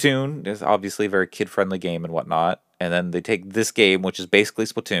Splatoon is obviously a very kid friendly game and whatnot, and then they take this game, which is basically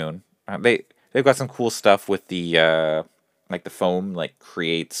Splatoon. They've got some cool stuff with the like the foam like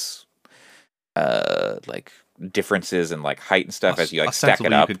creates like differences in like height and stuff as you like stack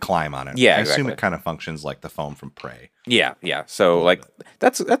it up. You could climb on it. Yeah, I assume it kind of functions like the foam from Prey. Yeah. So like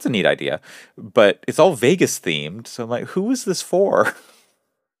that's a neat idea, but it's all Vegas themed. So I'm like, who is this for?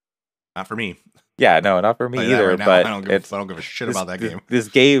 Not for me. Yeah, no, not for me either. Right, but I don't give a shit about that game. This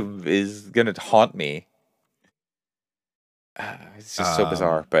game is gonna haunt me. It's just so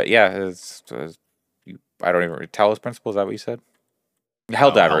bizarre. But yeah, I don't even Talos Principle. Is that what you said?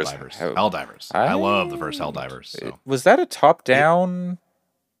 Helldivers. Helldivers. I love the first Helldivers. So. Was that a top-down?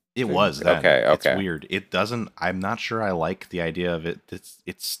 It was. Then. Okay. It's weird. It doesn't. I'm not sure. I like the idea of it.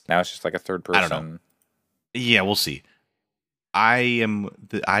 It's now it's just like a third person. I don't know. Yeah, we'll see. I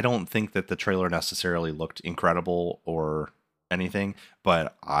don't think that the trailer necessarily looked incredible or anything,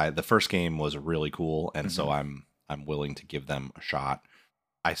 but the first game was really cool, and so I'm willing to give them a shot.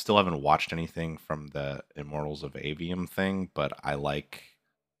 I still haven't watched anything from the Immortals of Aveum thing, but I like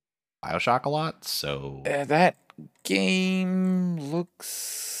BioShock a lot, so that game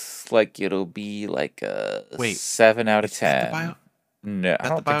looks like it'll be like a 7 out of 10. No, I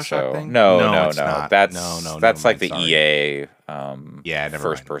don't think so. Thing? No. That's that's like the EA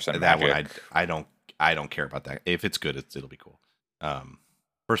first person. That Magic. one I don't care about that. If it's good, it'll be cool.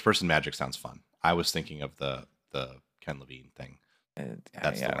 First person Magic sounds fun. I was thinking of the Ken Levine thing.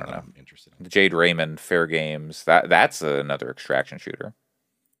 That's the one that I'm interested in. The Jade Raymond Fair Games. That's another extraction shooter.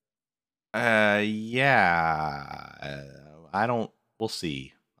 We'll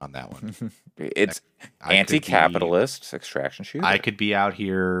see on that one. It's anti-capitalist extraction shooter. I could be out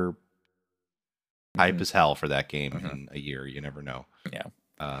here hype as hell for that game in a year. You never know. Yeah.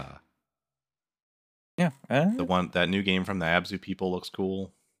 That new game from the Abzu people looks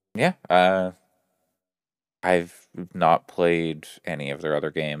cool. Yeah. I've not played any of their other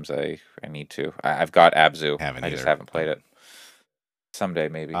games. I need to. I've got Abzu. I just haven't played it. Someday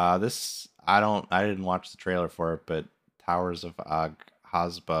maybe. I didn't watch the trailer for it, but Towers of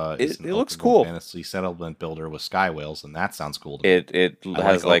Hasba is it looks cool. Fantasy settlement builder with sky whales, and that sounds cool to me. It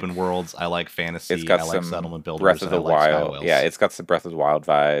has like open worlds. I like fantasy. It's got some settlement builders. Breath of the Wild. Yeah, it's got some Breath of the Wild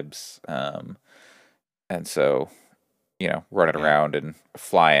vibes. And so, running around and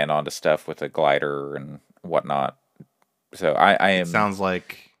flying onto stuff with a glider and whatnot. So I am. It sounds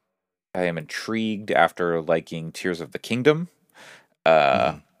like I am intrigued after liking Tears of the Kingdom,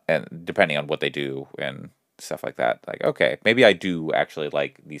 and depending on what they do and stuff like that, like okay, maybe I do actually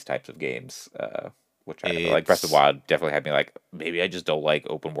like these types of games. Which I like. Breath of the Wild definitely had me like maybe I just don't like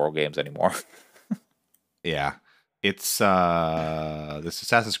open world games anymore. Yeah. It's this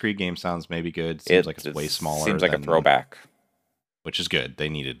Assassin's Creed game sounds maybe good. Seems like it's way smaller. Seems like a throwback, which is good. They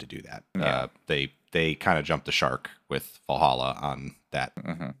needed to do that. Yeah. They kind of jumped the shark with Valhalla on that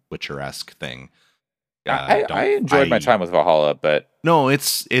Witcher-esque thing. I enjoyed my time with Valhalla, but no,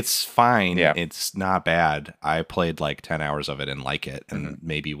 it's fine. Yeah. It's not bad. I played like 10 hours of it and like it, and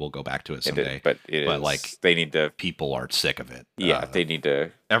maybe we'll go back to it someday. But like they need to. People are sick of it. Yeah, they need to.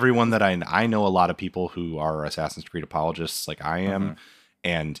 Everyone that I know, a lot of people who are Assassin's Creed apologists, like I am,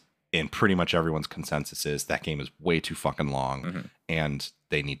 and pretty much everyone's consensus is that game is way too fucking long, and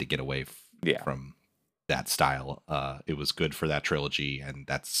they need to get away from that style. It was good for that trilogy, and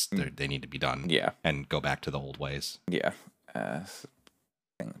they need to be done. Yeah, and go back to the old ways. Yeah,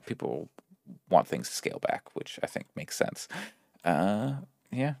 people want things to scale back, which I think makes sense.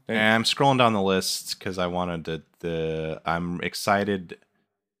 Yeah, and I'm scrolling down the list because I wanted I'm excited.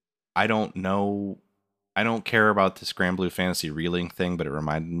 I don't care about this Grand Blue Fantasy Reeling thing, but it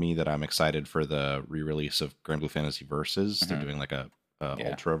reminded me that I'm excited for the re-release of Grand Blue Fantasy Versus. They're doing like a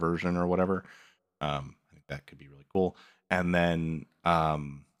ultra version or whatever. I think that could be really cool. And then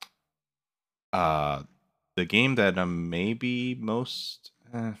the game that I'm maybe most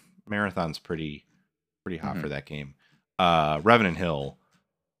Marathon's pretty hot for that game. Revenant Hill.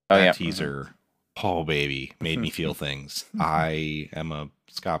 That teaser. Oh baby, made me feel things. I am a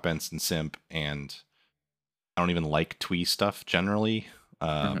Scott Benson simp, and I don't even like twee stuff generally.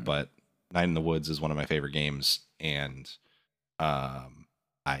 But Night in the Woods is one of my favorite games, and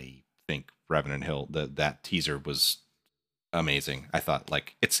I think Revenant Hill, that teaser was amazing. I thought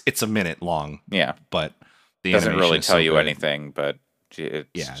like it's a minute long, yeah, but the doesn't really tell you anything, but the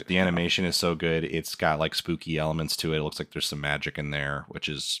animation is so good. It's got like spooky elements to it. It looks like there's some magic in there, which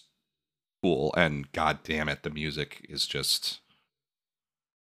is cool. And god damn it, the music is just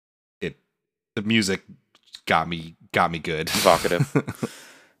the music got me good. Evocative.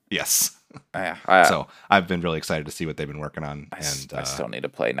 Yes. So I've been really excited to see what they've been working on. I still need to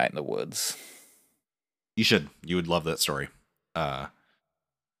play Night in the Woods. You should. You would love that story. I'm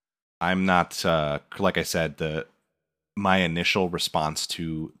not like I said, my initial response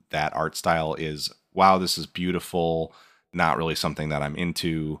to that art style is, wow, this is beautiful. Not really something that I'm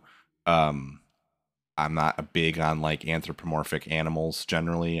into. I'm not a big on like anthropomorphic animals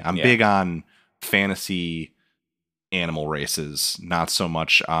generally. I'm big on fantasy animal races, not so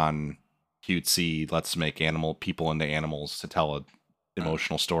much on cutesy, let's make people into animals to tell an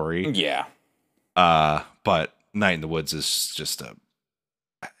emotional story. Yeah. But Night in the Woods is just a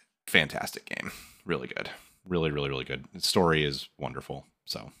fantastic game. Really good. Really, really, really good. The story is wonderful.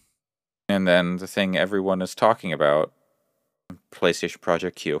 So, and then the thing everyone is talking about, PlayStation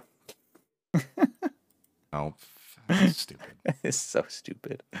Project Q. Oh, that's stupid. It's so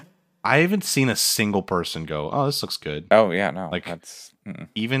stupid. I haven't seen a single person go, "Oh, this looks good." Oh yeah, no. Like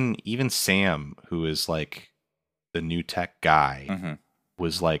even Sam, who is like the new tech guy,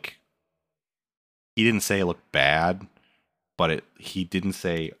 was like, he didn't say it looked bad, but he didn't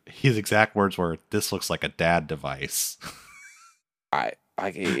say, his exact words were, "This looks like a dad device."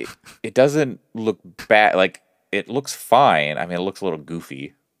 It doesn't look bad. Like, it looks fine. I mean, it looks a little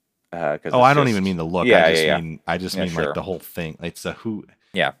goofy. I don't even mean the look. Yeah, I just mean sure. like the whole thing. It's a who.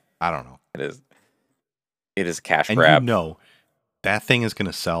 Yeah. I don't know. It is a cash and grab. You know, that thing is going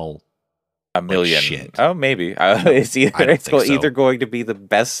to sell a million. Like shit. Oh, maybe. It's either going to be the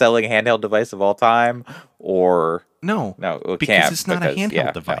best-selling handheld device of all time, or no, it because can't, it's not a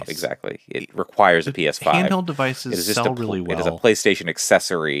handheld device. No, exactly. It requires a PS5. Handheld devices sell really well. It is a PlayStation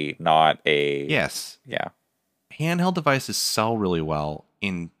accessory, not a... Yes. Yeah. Handheld devices sell really well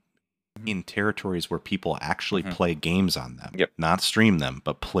in territories where people actually play games on them. Yep. Not stream them,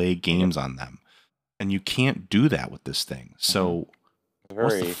 but play games on them. And you can't do that with this thing. So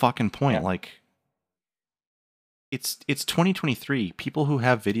what's the fucking point? Yeah. Like, it's 2023. People who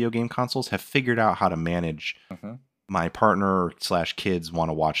have video game consoles have figured out how to manage my partner / kids want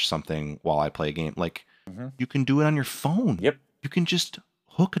to watch something while I play a game. Like, you can do it on your phone. Yep. You can just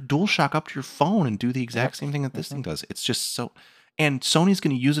hook a DualShock up to your phone and do the exact same thing that this thing does. It's just so... And Sony's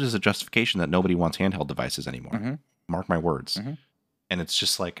going to use it as a justification that nobody wants handheld devices anymore. Mark my words. And it's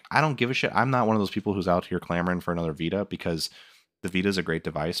just like, I don't give a shit. I'm not one of those people who's out here clamoring for another Vita, because the Vita is a great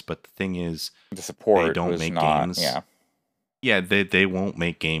device. But the thing is, the support they don't make games. Yeah, they won't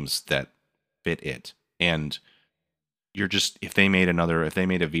make games that fit it. And you're just, if they made a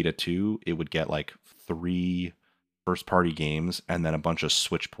Vita 2, it would get like 3 first-party games and then a bunch of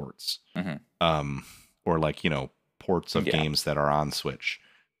Switch ports. Or like, ports of games that are on Switch.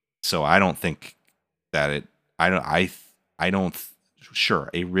 So I don't think that sure,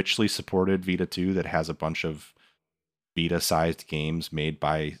 a richly supported Vita 2 that has a bunch of Vita-sized games made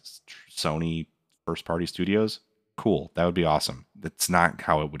by Sony first-party studios, cool. That would be awesome. That's not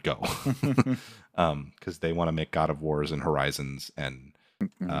how it would go. Because they want to make God of Wars and Horizons and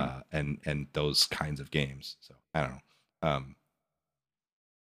those kinds of games. So I don't know.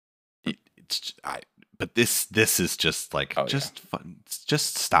 But this is just like fun.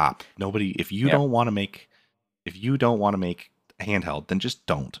 Just stop. Nobody. If you don't want to make a handheld, then just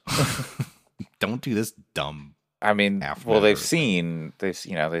don't. Don't do this dumb. I mean, they've seen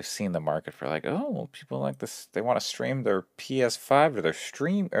the market for like, oh, people like this. They want to stream their PS5 or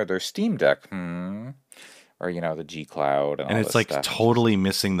their Steam Deck, or the G Cloud, and all it's like stuff. Totally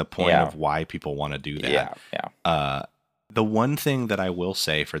missing the point of why people want to do that. Yeah. The one thing that I will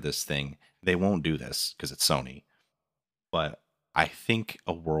say for this thing. They won't do this because it's Sony. But I think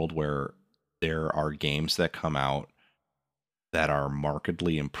a world where there are games that come out that are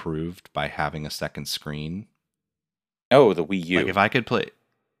markedly improved by having a second screen. Oh, the Wii U. Like if I could play...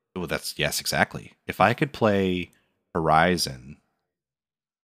 Well, yes, exactly. If I could play Horizon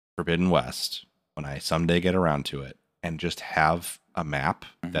Forbidden West when I someday get around to it and just have a map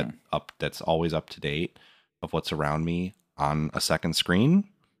that's always up to date of what's around me on a second screen...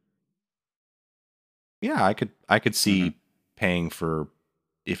 Yeah, I could see paying for,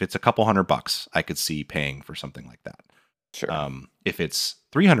 if it's a couple $100, I could see paying for something like that. Sure. If it's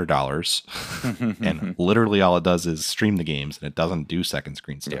 $300 and literally all it does is stream the games and it doesn't do second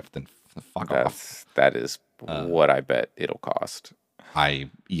screen stuff, then Fuck off. That is what I bet it'll cost.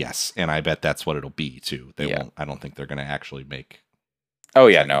 Yes, and I bet that's what it'll be too. They won't. I don't think they're going to actually make. Oh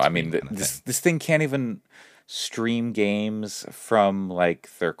yeah, no. I mean, this thing can't even stream games from like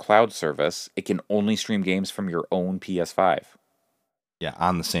their cloud service. It can only stream games from your own PS5. Yeah,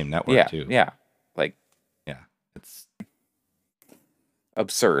 on the same network too. Yeah, like it's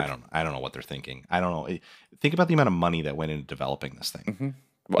absurd. I don't know what they're thinking. I don't know. Think about the amount of money that went into developing this thing. Mm-hmm.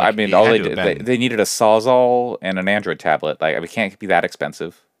 Well, I mean, all they needed a Sawzall and an Android tablet. Like, it can't be that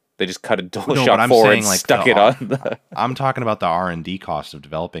expensive. They just cut a DualShock 4 and stuck it on. I'm talking about the R&D cost of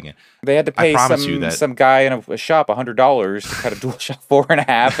developing it. They had to pay some guy in a shop $100 to cut a DualShock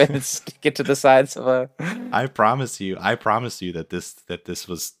 4.5 and stick it to the sides of a. I promise you that this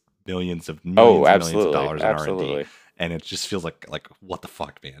was millions of dollars in R&D, and it just feels like what the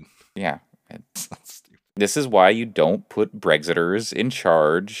fuck, man. Yeah, this is why you don't put Brexiters in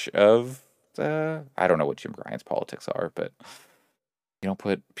charge of I don't know what Jim Ryan's politics are, but you don't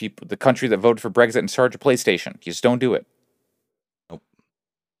put the country that voted for Brexit in charge of PlayStation. You just don't do it. Nope.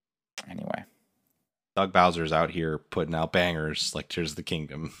 Anyway. Doug Bowser's out here putting out bangers like Tears of the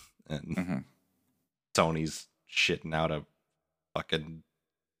Kingdom, and Sony's shitting out a fucking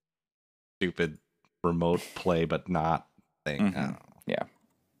stupid remote play but not thing. Yeah.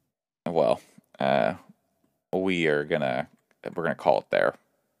 Well, we're gonna call it there.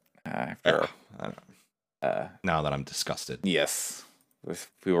 Now that I'm disgusted. Yes.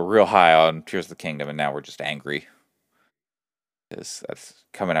 We were real high on Tears of the Kingdom, and now we're just angry. That's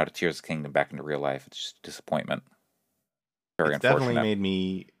coming out of Tears of the Kingdom back into real life. It's just disappointment. Very unfortunate.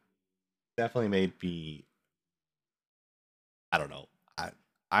 Definitely made me. I don't know.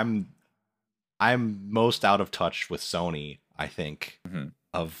 I'm most out of touch with Sony, I think,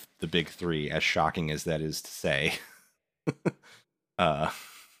 of the big three, as shocking as that is to say.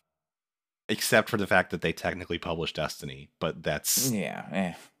 Except for the fact that they technically published Destiny, but that's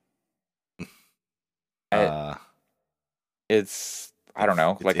it's I don't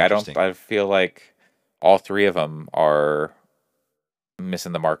know. Like I feel like all three of them are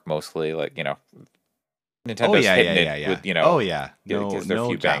missing the mark mostly. Like, you know, Nintendo's hitting it with, you know, because they're a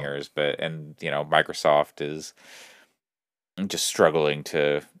few bangers, and you know, Microsoft is just struggling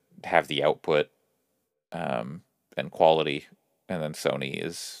to have the output and quality, and then Sony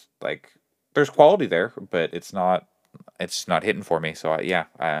is like, there's quality there, but it's not hitting for me. So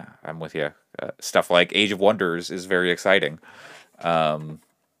I'm with you. Stuff like Age of Wonders is very exciting, and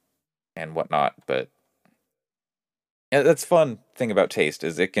whatnot. But yeah, that's fun thing about taste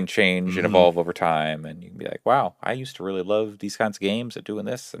is it can change and evolve over time, and you can be like, wow, I used to really love these kinds of games and doing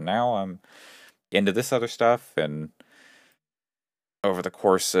this, and now I'm into this other stuff. And over the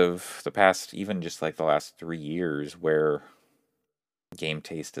course of the past, even just like the last 3 years, where game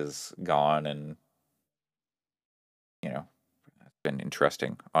taste is gone, and you know, it's been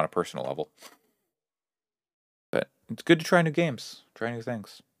interesting on a personal level. But it's good to try new games, try new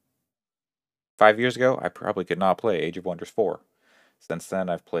things. 5 years ago, I probably could not play Age of Wonders 4. Since then,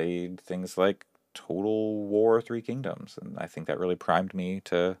 I've played things like Total War 3 Kingdoms, and I think that really primed me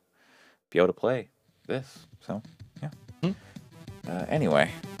to be able to play this. So, yeah.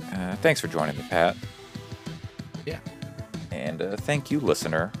 Anyway, thanks for joining me, Pat. Yeah. And thank you,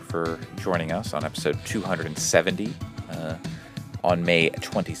 listener, for joining us on episode 270 on May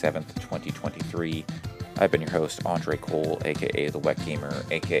 27th, 2023. I've been your host, Andre Cole, a.k.a. The Wet Gamer,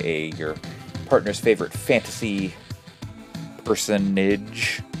 a.k.a. your partner's favorite fantasy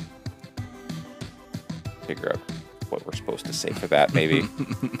personage. Figure out what we're supposed to say for that, maybe.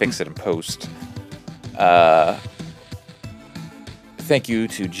 Fix it in post. Thank you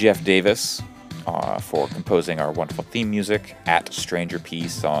to Jeff Davis for composing our wonderful theme music, at Stranger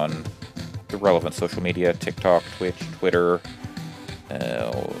Peace on the relevant social media, TikTok, Twitch, Twitter.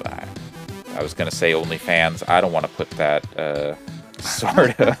 I was going to say OnlyFans. I don't want to put that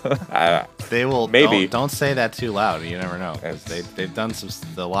sort of. They will. Maybe. Don't say that too loud. You never know. They've done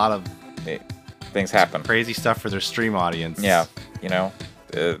a lot of things happen. Crazy stuff for their stream audience. Yeah, you know,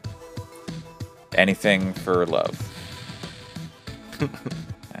 anything for love.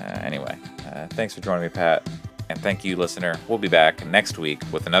 Anyway, thanks for joining me, Pat, and thank you, listener. We'll be back next week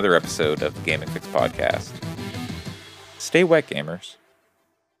with another episode of the Gaming Fix podcast. Stay wet, gamers.